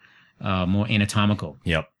more anatomical.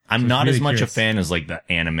 Yep. I'm not really as much a fan as like the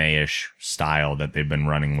anime-ish style that they've been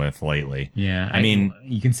running with lately. Yeah. I mean,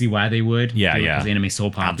 you can see why they would. Yeah. Because anime's so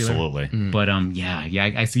popular. Absolutely. But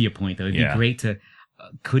I see your point though. It'd be great to.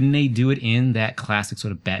 Couldn't they do it in that classic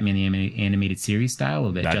sort of Batman animated series style,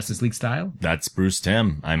 or that Justice League style? That's Bruce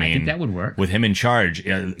Timm. I mean, I think that would work with him in charge.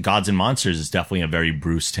 Gods and Monsters is definitely a very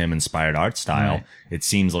Bruce Timm inspired art style. Right. It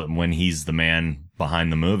seems like when he's the man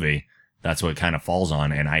behind the movie, that's what it kind of falls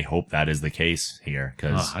on, and I hope that is the case here.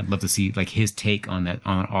 Because I'd love to see like his take on that,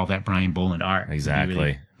 on all that Brian Boland art. Exactly,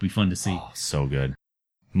 it'd be fun to see. Oh, so good.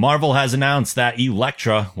 Marvel has announced that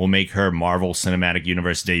Elektra will make her Marvel Cinematic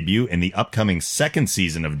Universe debut in the upcoming second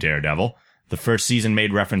season of Daredevil. The first season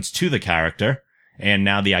made reference to the character, and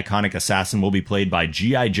now the iconic assassin will be played by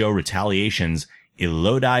G.I. Joe Retaliation's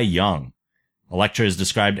Elodie Young. Elektra is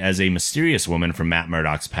described as a mysterious woman from Matt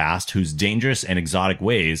Murdock's past whose dangerous and exotic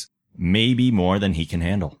ways may be more than he can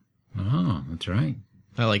handle. Oh, that's right.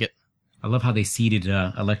 I like it. I love how they seeded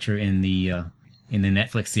Elektra in the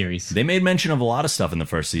Netflix series. They made mention of a lot of stuff in the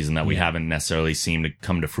first season that we haven't necessarily seen to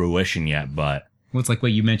come to fruition yet, but... Well, it's like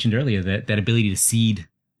what you mentioned earlier, that ability to seed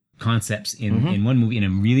concepts in one movie in a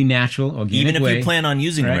really natural, organic way. Even if you plan on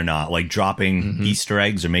using them or not, like dropping Easter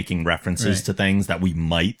eggs or making references to things that we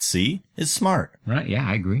might see is smart. Right, yeah,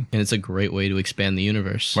 I agree. And it's a great way to expand the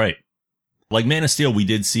universe. Right. Like Man of Steel, we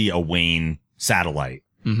did see a Wayne satellite.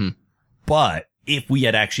 But if we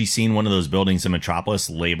had actually seen one of those buildings in Metropolis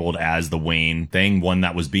labeled as the Wayne thing, one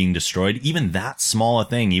that was being destroyed, even that small a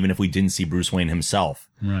thing, even if we didn't see Bruce Wayne himself,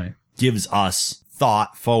 gives us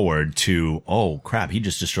thought forward to, oh crap, he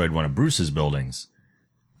just destroyed one of Bruce's buildings.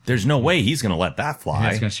 There's no way he's going to let that fly.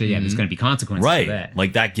 There's going to be consequences for that.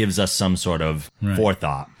 Like that gives us some sort of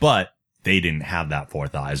forethought. But they didn't have that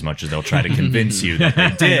forethought as much as they'll try to convince you that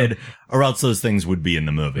they did, or else those things would be in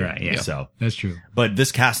the movie. Right, yeah. So that's true. But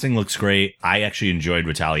this casting looks great. I actually enjoyed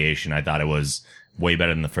Retaliation. I thought it was way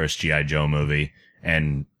better than the first G.I. Joe movie.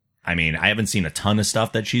 And I mean, I haven't seen a ton of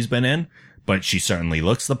stuff that she's been in, but she certainly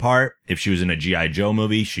looks the part. If she was in a G.I. Joe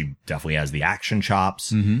movie, she definitely has the action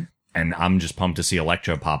chops. And I'm just pumped to see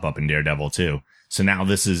Elektra pop up in Daredevil too. So now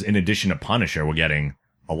this is, in addition to Punisher, we're getting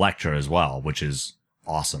Elektra as well, which is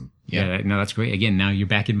awesome. Yeah, no, that's great. Again, now you're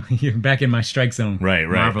back in my strike zone. Right.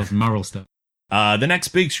 Marvel stuff. The next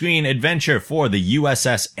big screen adventure for the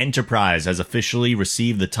USS Enterprise has officially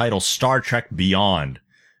received the title Star Trek Beyond.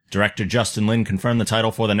 Director Justin Lin confirmed the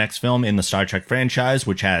title for the next film in the Star Trek franchise,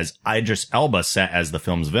 which has Idris Elba set as the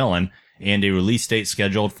film's villain, and a release date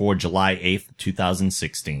scheduled for July 8th,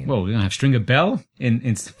 2016. Whoa, we're going to have Stringer Bell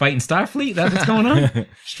in fighting Starfleet? That's what's going on?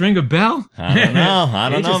 Stringer Bell? I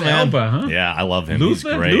don't know, man. Elba, huh? Yeah, I love him. Luther?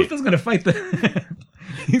 He's great. Luther's going to fight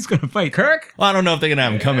He's going to fight Kirk? Well, I don't know if they're going to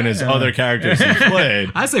have him come in as other characters he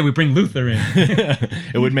played. I say we bring Luther in.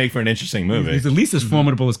 It would make for an interesting movie. He's at least as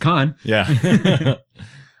formidable as Khan. Yeah.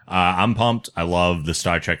 I'm pumped. I love the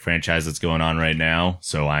Star Trek franchise that's going on right now,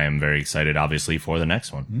 so I am very excited, obviously, for the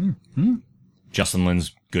next one. Justin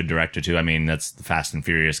Lin's good director, too. I mean, that's the Fast and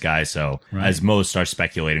Furious guy, so as most are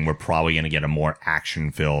speculating, we're probably going to get a more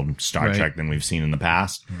action-filled Star Trek than we've seen in the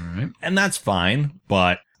past. And that's fine,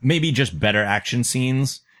 but maybe just better action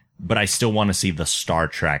scenes, but I still want to see the Star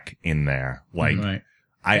Trek in there. Like,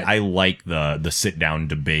 I like the sit-down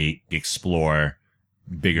debate, explore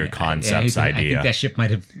bigger concepts idea. I think that ship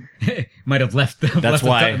might have left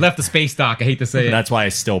the space dock. I hate to say it. That's why I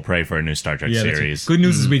still pray for a new Star Trek series. Good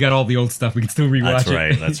news is we got all the old stuff. We can still rewatch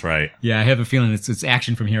it. That's right. Yeah, I have a feeling it's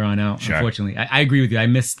action from here on out. Sure. Unfortunately, I agree with you. I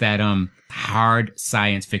miss that hard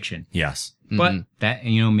science fiction. Yes. But that,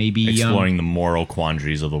 maybe exploring the moral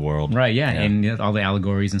quandaries of the world. Right, and all the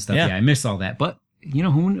allegories and stuff. Yeah, I miss all that. But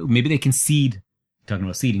maybe they can seed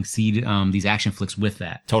these action flicks with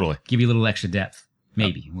that. Totally. Give you a little extra depth.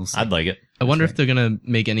 Maybe. We'll see. I'd like it. I wonder if they're gonna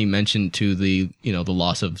make any mention to the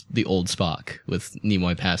loss of the old Spock with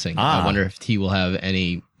Nimoy passing. I wonder if he will have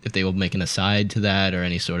if they will make an aside to that or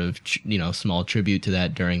any sort of small tribute to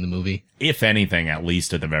that during the movie. If anything, at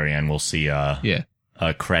least at the very end, we'll see a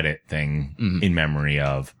credit thing in memory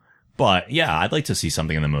of. But yeah, I'd like to see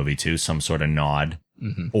something in the movie too, some sort of nod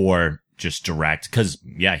or just direct, because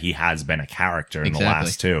he has been a character in the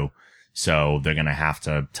last two, so they're gonna have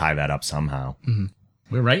to tie that up somehow.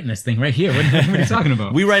 We're writing this thing right here. What are you talking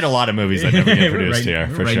about? We write a lot of movies that never get produced here,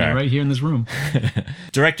 for writing sure. it right here in this room.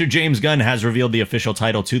 Director James Gunn has revealed the official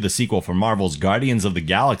title to the sequel for Marvel's Guardians of the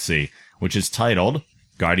Galaxy, which is titled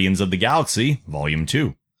Guardians of the Galaxy Volume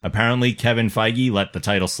 2. Apparently, Kevin Feige let the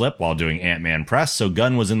title slip while doing Ant-Man press, so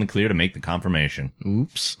Gunn was in the clear to make the confirmation.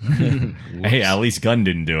 Oops. Hey, at least Gunn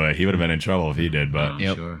didn't do it. He would have been in trouble if he did, but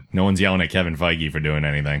Sure. no one's yelling at Kevin Feige for doing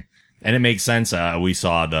anything. And it makes sense. We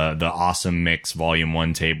saw the Awesome Mix Volume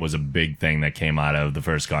 1 tape was a big thing that came out of the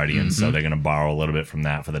first Guardians, so they're going to borrow a little bit from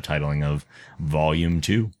that for the titling of Volume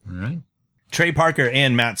 2. All right. Trey Parker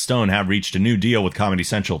and Matt Stone have reached a new deal with Comedy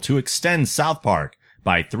Central to extend South Park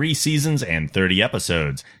by 3 seasons and 30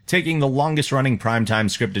 episodes, taking the longest-running primetime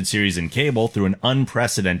scripted series in cable through an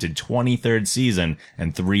unprecedented 23rd season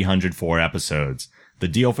and 304 episodes. The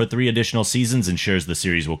deal for 3 additional seasons ensures the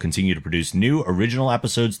series will continue to produce new original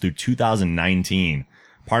episodes through 2019.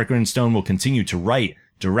 Parker and Stone will continue to write,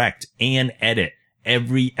 direct, and edit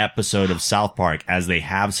every episode of South Park as they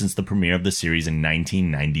have since the premiere of the series in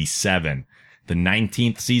 1997. The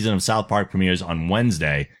 19th season of South Park premieres on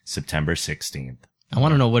Wednesday, September 16th. I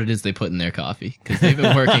want to know what it is they put in their coffee, because they've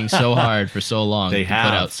been working so hard for so long to put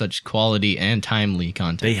out such quality and timely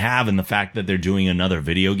content. They have, and the fact that they're doing another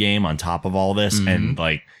video game on top of all this, and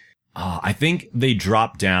I think they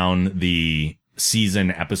dropped down the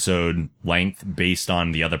season episode length based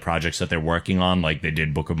on the other projects that they're working on, like they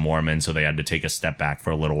did Book of Mormon, so they had to take a step back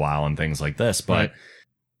for a little while and things like this. But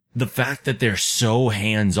the fact that they're so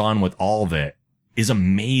hands-on with all of it is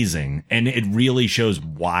amazing, and it really shows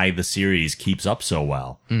why the series keeps up so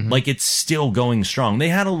well. Like, it's still going strong. They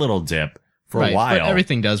had a little dip for a while. But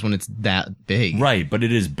everything does when it's that big. Right, but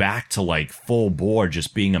it is back to, like, full bore,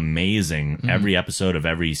 just being amazing every episode of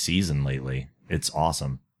every season lately. It's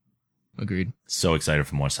awesome. Agreed. So excited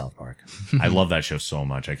for more South Park. I love that show so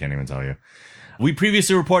much, I can't even tell you. We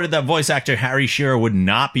previously reported that voice actor Harry Shearer would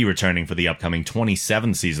not be returning for the upcoming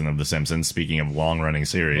 27th season of The Simpsons, speaking of long-running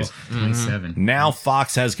series. 27. Now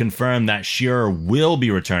Fox has confirmed that Shearer will be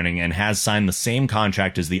returning and has signed the same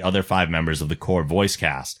contract as the other 5 members of the core voice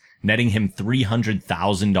cast, netting him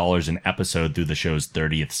 $300,000 an episode through the show's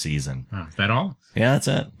 30th season. Oh, is that all? Yeah, that's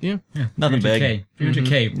it. Yeah. Nothing big.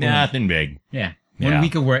 300K. Nothing big. Yeah. One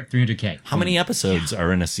week of work, 300K. How many episodes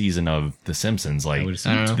are in a season of The Simpsons? Like, I would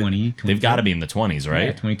assume 20. they've got to be in the 20s, right?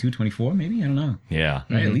 Yeah, 22, 24, maybe? I don't know. Yeah.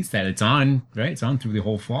 Right, at least that. It's on, right? It's on through the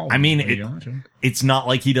whole fall. I mean, it's not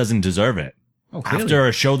like he doesn't deserve it. Oh, clearly. After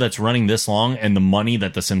a show that's running this long and the money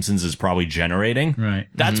that The Simpsons is probably generating, right?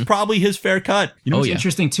 That's probably his fair cut. You know what's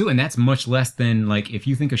interesting too, and that's much less than, like, if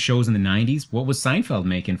you think of shows in the 90s, what was Seinfeld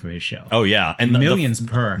making for his show? Oh yeah, and millions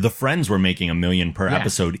per. The Friends were making $1 million per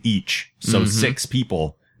episode each, so 6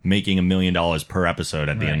 people making $1 million per episode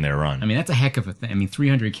at the end of their run. I mean, that's a heck of a thing. I mean,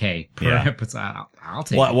 300K per episode. I'll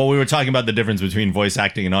take it. Well, we were talking about the difference between voice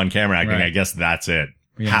acting and on-camera acting. Right. I guess that's it.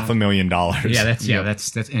 Yeah. $500,000. Yeah,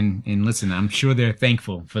 that's and listen, I'm sure they're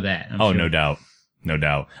thankful for that. I'm sure. No doubt. No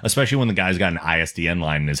doubt. Especially when the guy's got an ISDN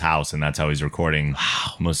line in his house and that's how he's recording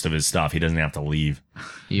most of his stuff. He doesn't have to leave.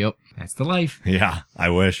 Yep. That's the life. Yeah, I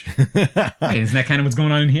wish. Right, isn't that kind of what's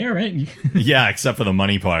going on in here, right? Yeah, except for the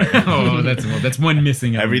money part. That's one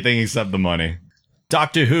missing. Everything except the money.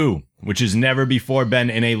 Doctor Who, which has never before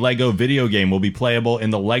been in a LEGO video game, will be playable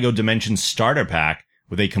in the LEGO Dimensions Starter Pack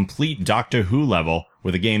with a complete Doctor Who level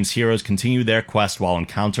where the game's heroes continue their quest while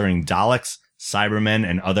encountering Daleks, Cybermen,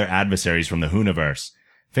 and other adversaries from the Whoniverse.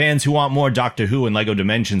 Fans who want more Doctor Who in LEGO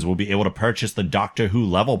Dimensions will be able to purchase the Doctor Who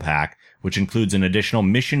level pack, which includes an additional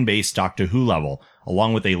mission-based Doctor Who level,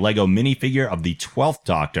 along with a LEGO minifigure of the 12th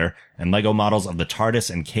Doctor and LEGO models of the TARDIS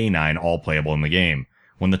and K9, all playable in the game.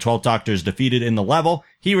 When the 12th Doctor is defeated in the level,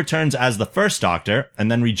 he returns as the 1st Doctor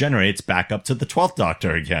and then regenerates back up to the 12th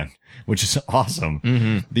Doctor again, which is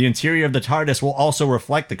awesome. The interior of the TARDIS will also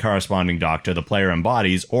reflect the corresponding Doctor the player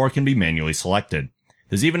embodies or can be manually selected.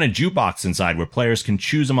 There's even a jukebox inside where players can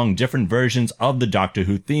choose among different versions of the Doctor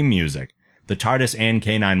Who theme music. The TARDIS and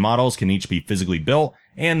K9 models can each be physically built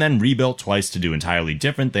and then rebuilt twice to do entirely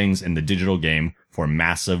different things in the digital game for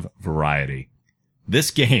massive variety.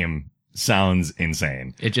 This game sounds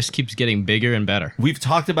insane. It just keeps getting bigger and better. We've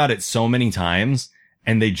talked about it so many times,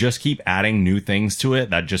 and they just keep adding new things to it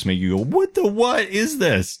that just make you go, what is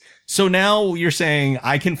this? So now you're saying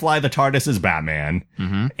I can fly the TARDIS as Batman,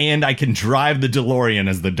 and I can drive the DeLorean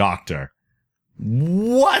as the Doctor.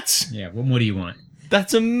 What? Yeah, what more do you want?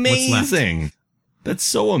 That's amazing. That's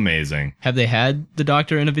so amazing. Have they had the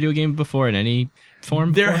Doctor in a video game before in any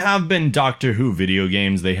form? There have been Doctor Who video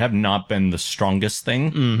games. They have not been the strongest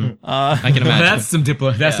thing. I can imagine.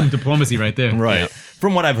 That's some diplomacy right there. Right. Yeah.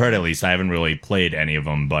 From what I've heard, at least, I haven't really played any of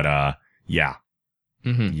them, but yeah.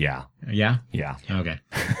 Yeah. Yeah? Yeah. Okay.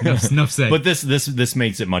 Enough said. But this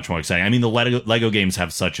makes it much more exciting. I mean, the Lego games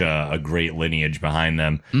have such a great lineage behind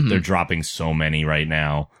them. They're dropping so many right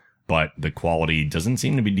now, but the quality doesn't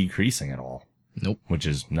seem to be decreasing at all. Nope. Which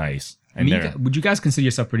is nice. And would you guys consider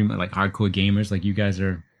yourself pretty much like hardcore gamers? Like you guys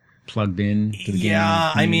are plugged in to the game?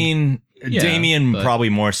 Yeah, I mean, Damien probably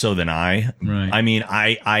more so than I. Right. I mean,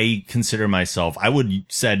 I consider myself, I would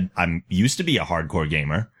said I'm used to be a hardcore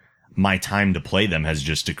gamer. My time to play them has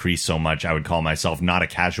just decreased so much. I would call myself not a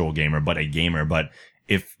casual gamer, but a gamer. But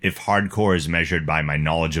if hardcore is measured by my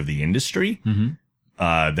knowledge of the industry,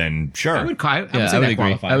 then sure. I would agree. qualifies.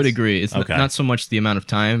 I would agree. It's Okay. not so much the amount of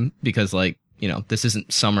time because like, this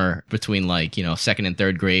isn't summer between like, second and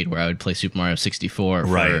third grade where I would play Super Mario 64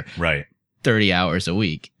 for Right. 30 hours a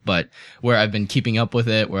week, but where I've been keeping up with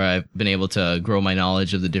it, where I've been able to grow my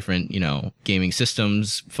knowledge of the different, gaming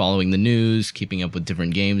systems, following the news, keeping up with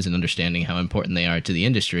different games and understanding how important they are to the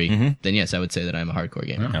industry, then yes, I would say that I'm a hardcore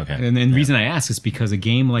gamer. Oh. Okay. And the reason I ask is because a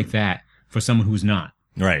game like that, for someone who's not,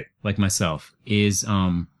 Right. like myself, is,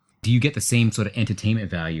 do you get the same sort of entertainment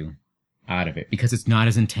value out of it? Because it's not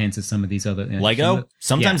as intense as some of these other... Lego?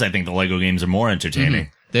 Sometimes I think the Lego games are more entertaining.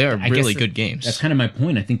 They are I really guess good games. That's kind of my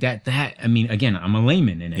point. I think that, I mean, again, I'm a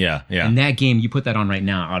layman in it. Yeah. And that game, you put that on right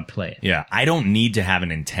now, I'd play it. Yeah, I don't need to have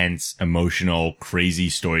an intense, emotional, crazy,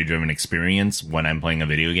 story-driven experience when I'm playing a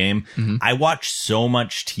video game. I watch so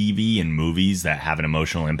much TV and movies that have an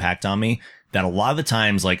emotional impact on me that a lot of the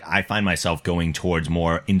times, like, I find myself going towards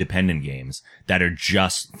more independent games that are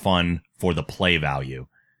just fun for the play value.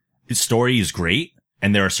 The story is great,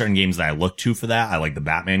 and there are certain games that I look to for that. I like the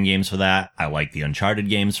Batman games for that. I like the Uncharted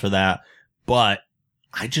games for that. But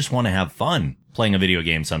I just want to have fun playing a video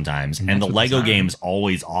game sometimes. And the Lego games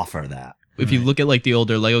always offer that. If you look at like the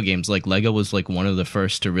older Lego games, like Lego was like one of the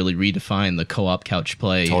first to really redefine the co-op couch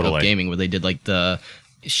play of gaming, where they did like the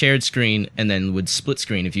shared screen and then would split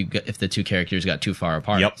screen if the two characters got too far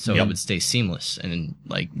apart. So it would stay seamless. And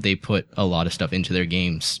like they put a lot of stuff into their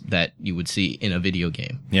games that you would see in a video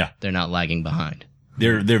game. Yeah. They're not lagging behind.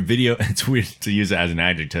 They're video, it's weird to use it as an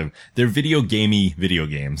adjective. They're gamey video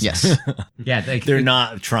games. Yes. Yeah. They're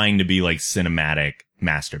not trying to be like cinematic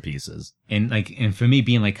masterpieces. And for me,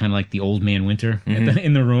 being like kind of like the old man Winter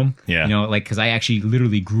in the room. Yeah. Like, cause I actually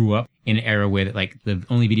literally grew up in an era where like the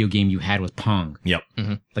only video game you had was Pong. Yep.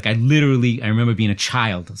 Like I remember being a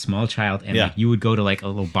small child, and like you would go to like a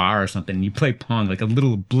little bar or something and you play Pong, like a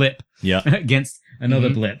little blip against another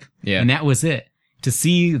blip. Yeah. And that was it. To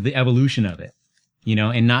see the evolution of it.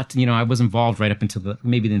 And not, I was involved right up until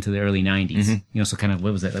maybe into the early 90s. So kind of,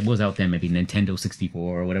 what was it? What was out then? Maybe Nintendo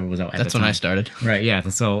 64 or whatever was out at That's the time. when I started. Right, yeah.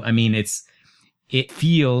 So, I mean, it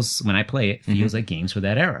feels, when I play it, feels like games for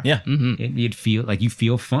that era. Yeah. It feel like you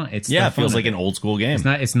feel fun. It feels like an old school game.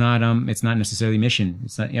 It's not necessarily mission.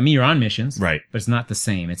 It's not, I mean, you're on missions. Right. But it's not the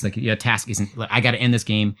same. It's like your task isn't, like, I got to end this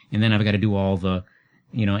game and then I've got to do all the,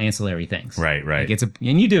 ancillary things. Right. Like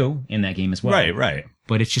and you do in that game as well. Right.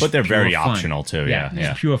 But it's just But they're very fun. optional too. Yeah.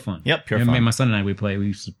 It's pure fun. Yep, pure fun. And my son and I, we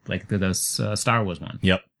used to like the Star Wars one.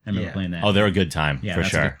 Yep. I remember playing that. Oh, they're a good time. Yeah, for that's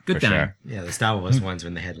sure. a good for time. Sure. Yeah, the Star Wars ones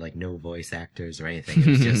when they had like no voice actors or anything. It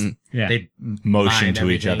was just they Motion to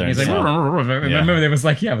each other. It's like, I remember there was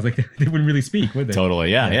like, it was like they wouldn't really speak, would they?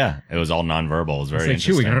 Totally. Yeah. It was all nonverbal. It was very It's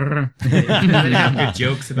like interesting. they have good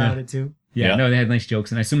jokes about it too. Yeah, no, they had nice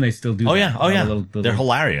jokes, and I assume they still do. Oh that. yeah. They're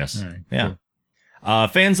hilarious. Right, yeah. Cool.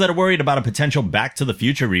 Fans that are worried about a potential Back to the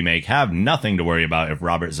Future remake have nothing to worry about if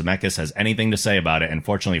Robert Zemeckis has anything to say about it, and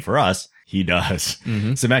fortunately for us, he does.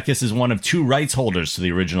 Zemeckis is one of two rights holders to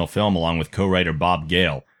the original film, along with co-writer Bob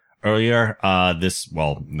Gale. Earlier, this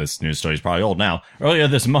news story is probably old now. Earlier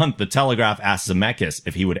this month, The Telegraph asked Zemeckis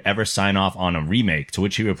if he would ever sign off on a remake, to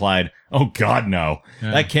which he replied, "Oh God, no.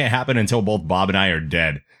 That can't happen until both Bob and I are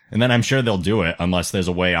dead. And then I'm sure they'll do it unless there's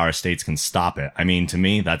a way our estates can stop it. I mean, to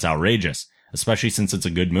me, that's outrageous. Especially since it's a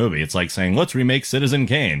good movie. It's like saying, let's remake Citizen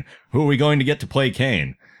Kane. Who are we going to get to play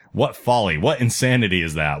Kane? What folly, what insanity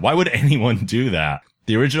is that? Why would anyone do that?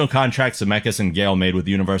 The original contract Zemeckis and Gale made with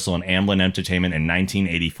Universal and Amblin Entertainment in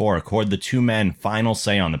 1984 accord the two men final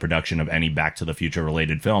say on the production of any Back to the Future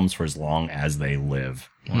related films for as long as they live.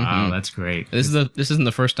 Wow, that's great. This isn't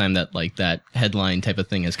the first time that like that headline type of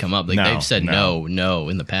thing has come up. Like they've said no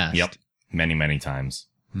in the past. Yep, many times.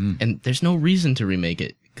 And there's no reason to remake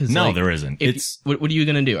it. No, there isn't. What are you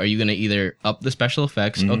going to do? Are you going to either up the special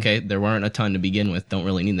effects? Okay, there weren't a ton to begin with. Don't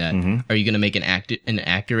really need that. Are you going to make an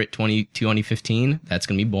accurate 2015? That's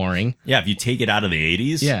going to be boring. Yeah, if you take it out of the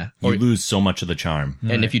 80s, you lose so much of the charm.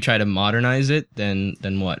 And if you try to modernize it, then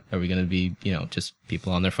what? Are we going to be, just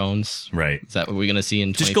people on their phones? Right. Is that what we're going to see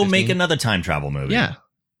in 2015? Just go make another time travel movie. Yeah.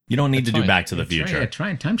 You don't need to do Back to the Future.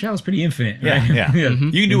 Time travel is pretty infinite. Yeah, Right? yeah. You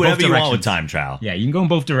can do whatever you want with time travel. Yeah, you can go in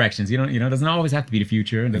both directions. You don't, it doesn't always have to be the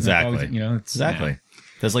future. It doesn't Exactly. always, Exactly.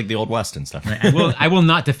 There's like the Old West and stuff. Right. I will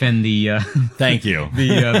not defend the. Thank you.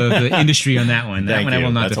 the industry on that one. Thank you. I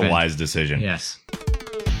will not That's defend. a wise decision. Yes.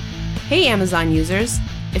 Hey, Amazon users.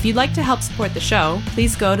 If you'd like to help support the show,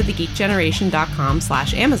 please go to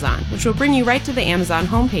thegeekgeneration.com/Amazon, which will bring you right to the Amazon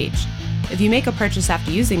homepage. If you make a purchase after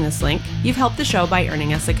using this link, you've helped the show by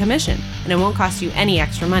earning us a commission, and it won't cost you any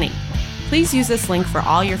extra money. Please use this link for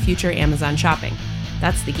all your future Amazon shopping.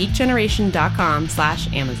 That's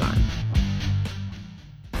thegeekgeneration.com/Amazon.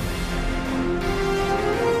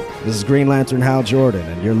 This is Green Lantern Hal Jordan,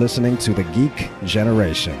 and you're listening to The Geek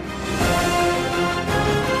Generation.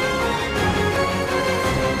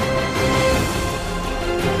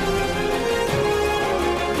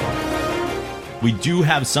 We do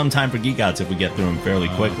have some time for geek outs if we get through them fairly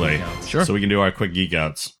quickly. Sure. So we can do our quick geek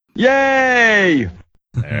outs. Yay!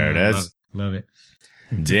 There it is. Love it.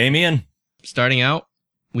 Damien. Starting out,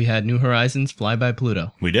 we had New Horizons Fly by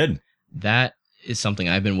Pluto. We did. That is something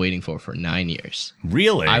I've been waiting for 9 years.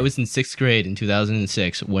 Really? I was in 6th grade in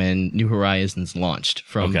 2006 when New Horizons launched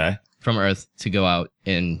from Earth to go out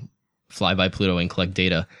and fly by Pluto and collect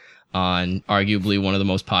data on arguably one of the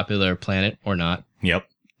most popular planet, or not,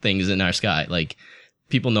 things in our sky. Like,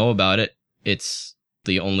 people know about it. It's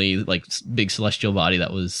the only like big celestial body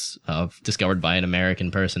that was discovered by an American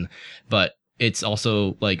person. But it's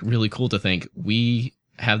also like really cool to think we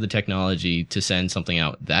have the technology to send something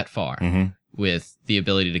out that far with the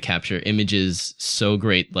ability to capture images so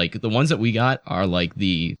great. Like the ones that we got are like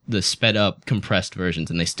the sped up compressed versions,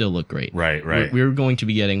 and they still look great. Right. We're going to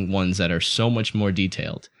be getting ones that are so much more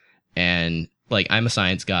detailed. And like, I'm a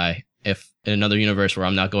science guy. If in another universe where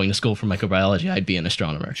I'm not going to school for microbiology, I'd be an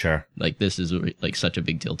astronomer. Sure. Like, this is like such a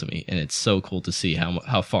big deal to me. And it's so cool to see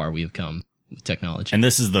how far we have come with technology. And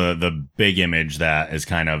this is the big image that is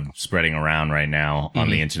kind of spreading around right now on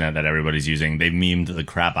the internet that everybody's using. They've memed the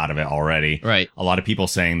crap out of it already. Right. A lot of people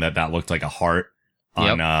saying that looked like a heart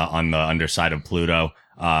on the underside of Pluto.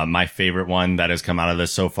 My favorite one that has come out of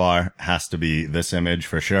this so far has to be this image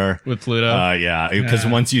for sure. With Pluto? Yeah. Because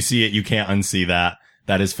once you see it, you can't unsee that.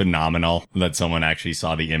 That is phenomenal that someone actually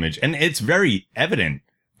saw the image. And it's very evident.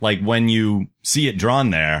 Like when you see it drawn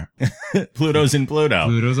there, Pluto's in Pluto.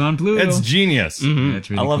 Pluto's on Pluto. It's genius. That's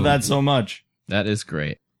really I love cool. that so much. That is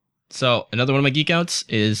great. So another one of my geek outs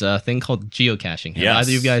is a thing called geocaching. Have either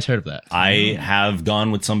of you guys heard of that? I have gone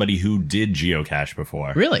with somebody who did geocache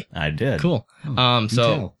before. Really? I did. Cool.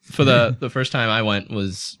 So for the first time I went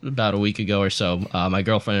was about a week ago or so. My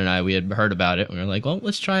girlfriend and I, we had heard about it. And we were like, well,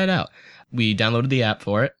 let's try it out. We downloaded the app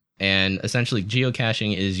for it. And essentially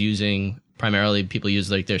geocaching is using, primarily people use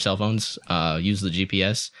like their cell phones, use the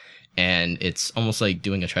GPS. And it's almost like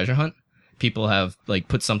doing a treasure hunt. People have like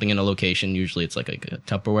put something in a location. Usually it's like a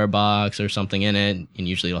Tupperware box or something in it. And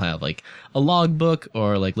usually it'll have like a logbook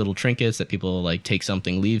or like little trinkets that people like take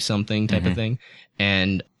something, leave something type of thing.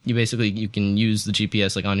 And you can use the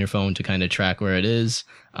GPS like on your phone to kind of track where it is.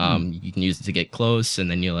 You can use it to get close, and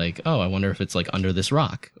then you're like, oh, I wonder if it's like under this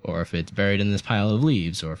rock, or if it's buried in this pile of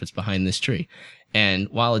leaves, or if it's behind this tree. And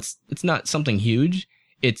while it's not something huge,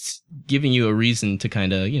 it's giving you a reason to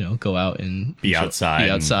kind of, go out and be outside,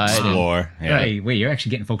 and explore. Wait, you're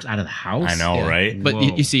actually getting folks out of the house? I know, right?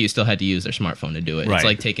 But you see, you still had to use their smartphone to do it. Right. It's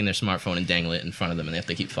like taking their smartphone and dangling it in front of them, and they have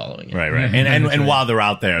to keep following it. Right. And while they're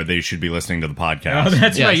out there, they should be listening to the podcast. Oh,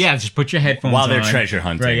 that's Yes. right. Yeah, just put your headphones while they're on. treasure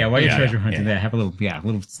hunting. Right, yeah, while you're treasure hunting, there, have a little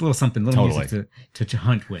something, little Totally. music to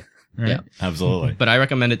hunt with. Right? Yeah. Absolutely. But I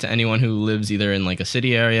recommend it to anyone who lives either in like a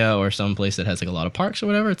city area or some place that has like a lot of parks or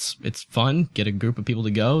whatever. It's fun. Get a group of people to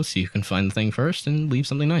go so you can find the thing first and leave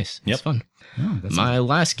something nice. Yep. It's fun. Oh, that's My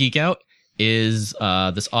last geek out is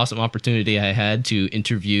this awesome opportunity I had to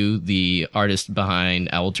interview the artist behind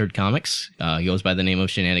Owlturd Comics. He goes by the name of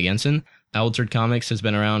Shenaniganson. Owlturd Comics has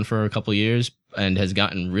been around for a couple years and has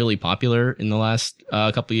gotten really popular in the last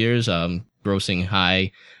couple years, grossing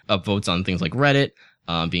high upvotes on things like Reddit.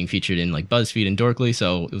 being featured in like BuzzFeed and Dorkly.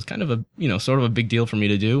 So it was kind of a, sort of a big deal for me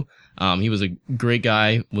to do. He was a great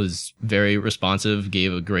guy, was very responsive,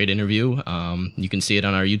 gave a great interview. You can see it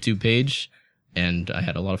on our YouTube page, and I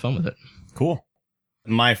had a lot of fun with it. Cool.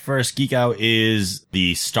 My first geek out is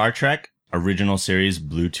the Star Trek original series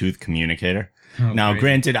Bluetooth communicator. Now,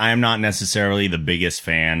 granted, I am not necessarily the biggest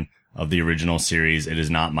fan of the original series. It is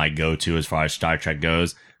not my go-to as far as Star Trek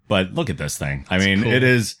goes, but look at this thing. I mean, cool.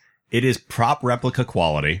 It is prop replica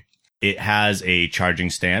quality. It has a charging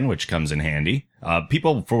stand, which comes in handy.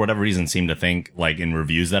 People, for whatever reason, seem to think, like in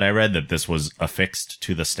reviews that I read, that this was affixed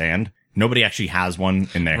to the stand. Nobody actually has one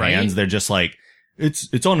in their hands. They're just like,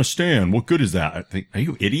 it's on a stand. What good is that? I think, are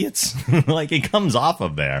you idiots? Like, it comes off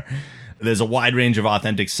of there. There's a wide range of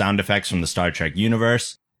authentic sound effects from the Star Trek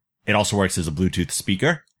universe. It also works as a Bluetooth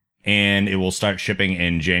speaker, and it will start shipping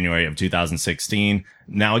in January of 2016.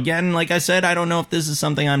 Now, again, like I said, I don't know if this is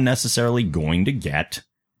something I'm necessarily going to get,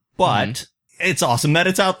 but it's awesome that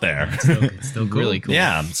it's out there. It's still cool. Really cool.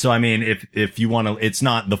 Yeah. So, I mean, if you want to, it's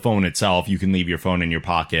not the phone itself. You can leave your phone in your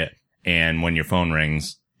pocket, and when your phone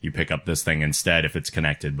rings, you pick up this thing instead if it's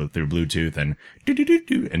connected through Bluetooth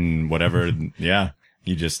and whatever. Yeah.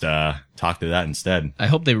 You just talk to that instead. I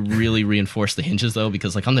hope they really reinforce the hinges, though,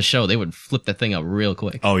 because like on the show, they would flip that thing up real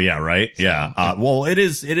quick. Oh, yeah, right? Yeah. Well, it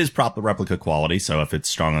is prop replica quality, so if it's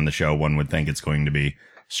strong on the show, one would think it's going to be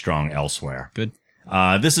strong elsewhere. Good.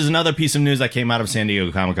 This is another piece of news that came out of San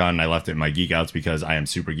Diego Comic-Con, and I left it in my Geek Outs because I am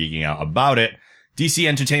super geeking out about it. DC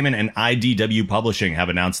Entertainment and IDW Publishing have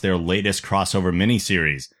announced their latest crossover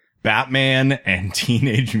miniseries, Batman and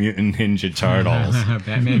Teenage Mutant Ninja Turtles.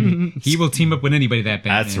 Batman, he will team up with anybody, that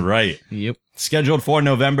Batman. That's right. Yep. Scheduled for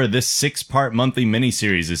November, this 6-part monthly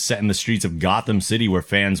miniseries is set in the streets of Gotham City, where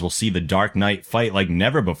fans will see the Dark Knight fight like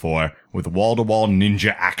never before with wall-to-wall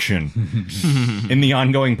ninja action. In the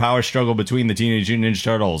ongoing power struggle between the Teenage Mutant Ninja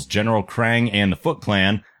Turtles, General Krang, and the Foot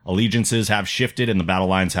Clan, allegiances have shifted and the battle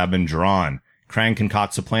lines have been drawn. Krang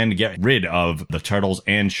concocts a plan to get rid of the Turtles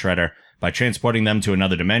and Shredder by transporting them to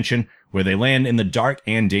another dimension, where they land in the dark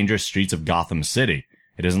and dangerous streets of Gotham City.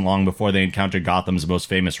 It isn't long before they encounter Gotham's most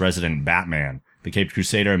famous resident, Batman. The Caped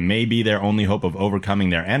Crusader may be their only hope of overcoming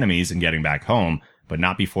their enemies and getting back home, but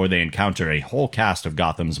not before they encounter a whole cast of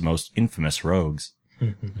Gotham's most infamous rogues.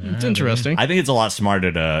 It's interesting. I think it's a lot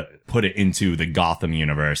smarter to put it into the Gotham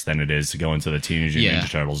universe than it is to go into the Teenage Mutant Ninja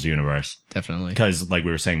Turtles universe. Definitely. Because, like we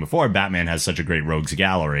were saying before, Batman has such a great rogues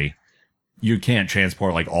gallery. You can't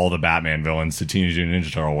transport, like, all the Batman villains to Teenage Mutant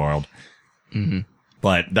Ninja Turtle world. Mm-hmm.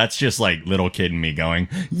 But that's just, like, little kid and me going,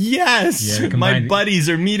 yes! My buddies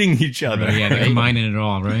are meeting each other. Right, yeah, they're combining it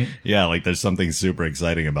all, right? Yeah, like, there's something super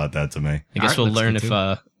exciting about that to me. I guess we'll learn if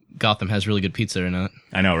Gotham has really good pizza or not.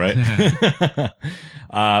 I know, right?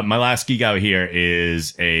 My last geek out here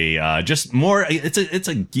is it's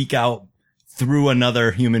a geek out through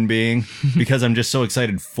another human being because I'm just so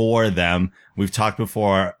excited for them. We've talked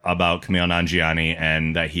before about Kumail Nanjiani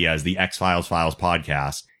and that he has the X-Files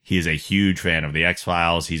podcast. He is a huge fan of the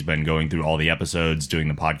X-Files. He's been going through all the episodes, doing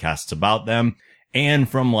the podcasts about them. And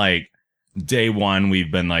from like day one,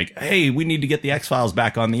 we've been like, hey, we need to get the X-Files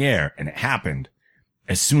back on the air. And it happened.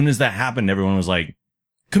 As soon as that happened, everyone was like,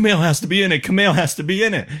 Kumail has to be in it. Kumail has to be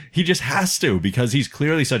in it. He just has to because he's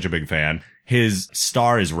clearly such a big fan. His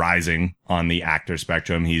star is rising on the actor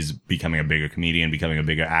spectrum. He's becoming a bigger comedian, becoming a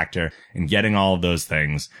bigger actor, and getting all of those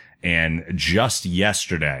things. And just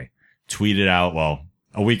yesterday, tweeted out, well,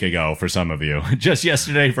 a week ago for some of you, just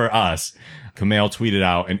yesterday for us, Kumail tweeted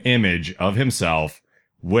out an image of himself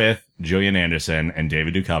with Gillian Anderson and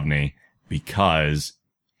David Duchovny because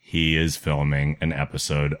he is filming an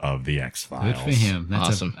episode of The X-Files. Good for him. That's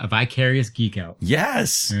awesome. A vicarious geek out.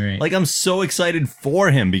 Yes. Right. Like, I'm so excited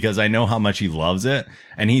for him because I know how much he loves it.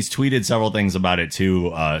 And he's tweeted several things about it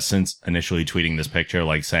too, since initially tweeting this picture,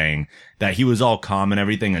 like saying that he was all calm and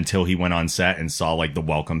everything until he went on set and saw like the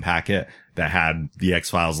welcome packet that had the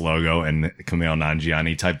X-Files logo and Kumail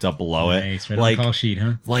Nanjiani typed up below it. Right on the call sheet,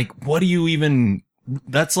 huh? Like, what do you even,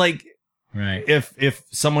 that's like, right. If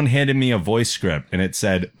someone handed me a voice script and it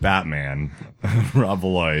said Batman, Rob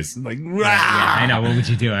Valois, like, yeah, I know. What would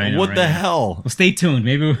you do? I know, what the hell? Well, stay tuned.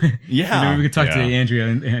 Maybe maybe we could talk to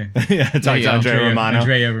Andrea. Yeah, talk to Andrea Romano.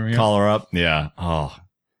 Yeah. Call her up. Yeah. Oh,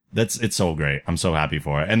 it's so great. I'm so happy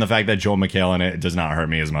for it. And the fact that Joel McHale in it does not hurt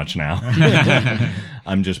me as much now.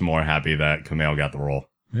 I'm just more happy that Kumail got the role.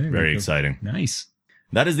 Very exciting. Nice.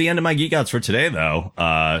 That is the end of my Geek Outs for today, though.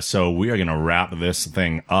 So we are going to wrap this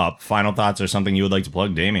thing up. Final thoughts or something you would like to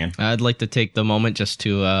plug, Damien? I'd like to take the moment just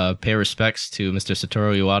to pay respects to Mr.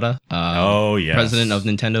 Satoru Iwata. Oh, yes. President of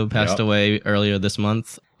Nintendo passed away earlier this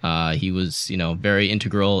month. He was, very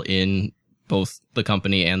integral in both the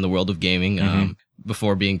company and the world of gaming.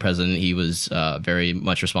 Before being president, he was very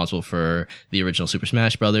much responsible for the original Super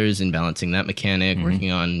Smash Brothers and balancing that mechanic,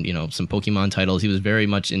 working on, some Pokemon titles. He was very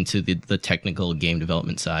much into the technical game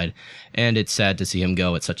development side. And it's sad to see him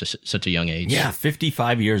go at such a young age. Yeah,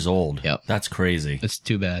 55 years old. Yep. That's crazy. It's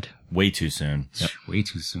too bad. Way too soon. Yep. Way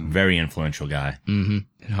too soon. Very influential guy. And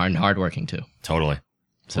hardworking too. Totally.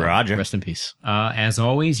 So, Roger. Rest in peace. As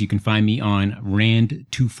always, you can find me on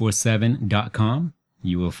rand247.com.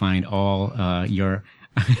 You will find all your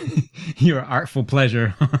your artful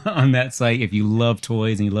pleasure on that site. If you love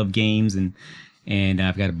toys and you love games, and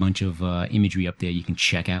I've got a bunch of imagery up there you can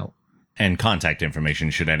check out. And contact information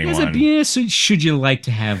should anyone. So should you like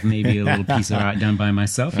to have maybe a little piece of art done by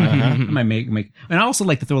myself? I might make. And I also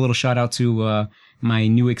like to throw a little shout out to my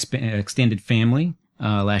new extended family.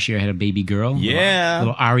 Last year I had a baby girl. Yeah.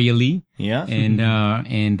 Little Aria Lee. Yeah.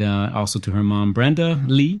 And also to her mom, Brenda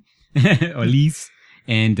Lee, or Lise.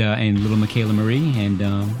 And little Michaela Marie and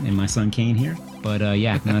my son Kane here. But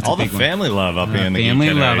yeah, no, that's all a big the family love up here in the family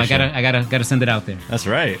Geek love. Generation. I gotta send it out there. That's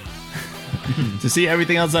right. To see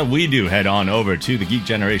everything else that we do, head on over to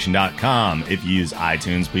thegeekgeneration.com. If you use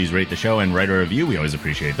iTunes, please rate the show and write a review. We always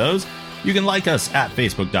appreciate those. You can like us at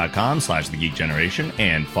facebook.com/thegeekgeneration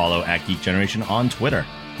and follow at Geek Generation on Twitter.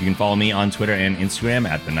 You can follow me on Twitter and Instagram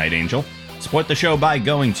at The Night Angel. Support the show by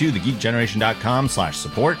going to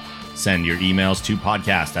thegeekgeneration.com/support. Send your emails to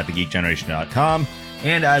podcast@thegeekgeneration.com.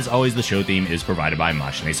 And as always, the show theme is provided by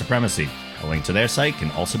Machine Supremacy. A link to their site can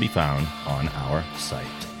also be found on our site.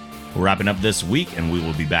 We're wrapping up this week, and we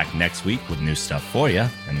will be back next week with new stuff for you,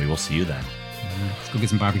 and we will see you then. Let's go get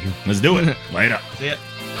some barbecue. Let's do it. Later. See ya.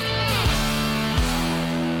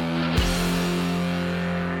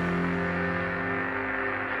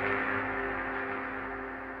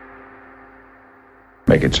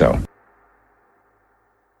 Make it so.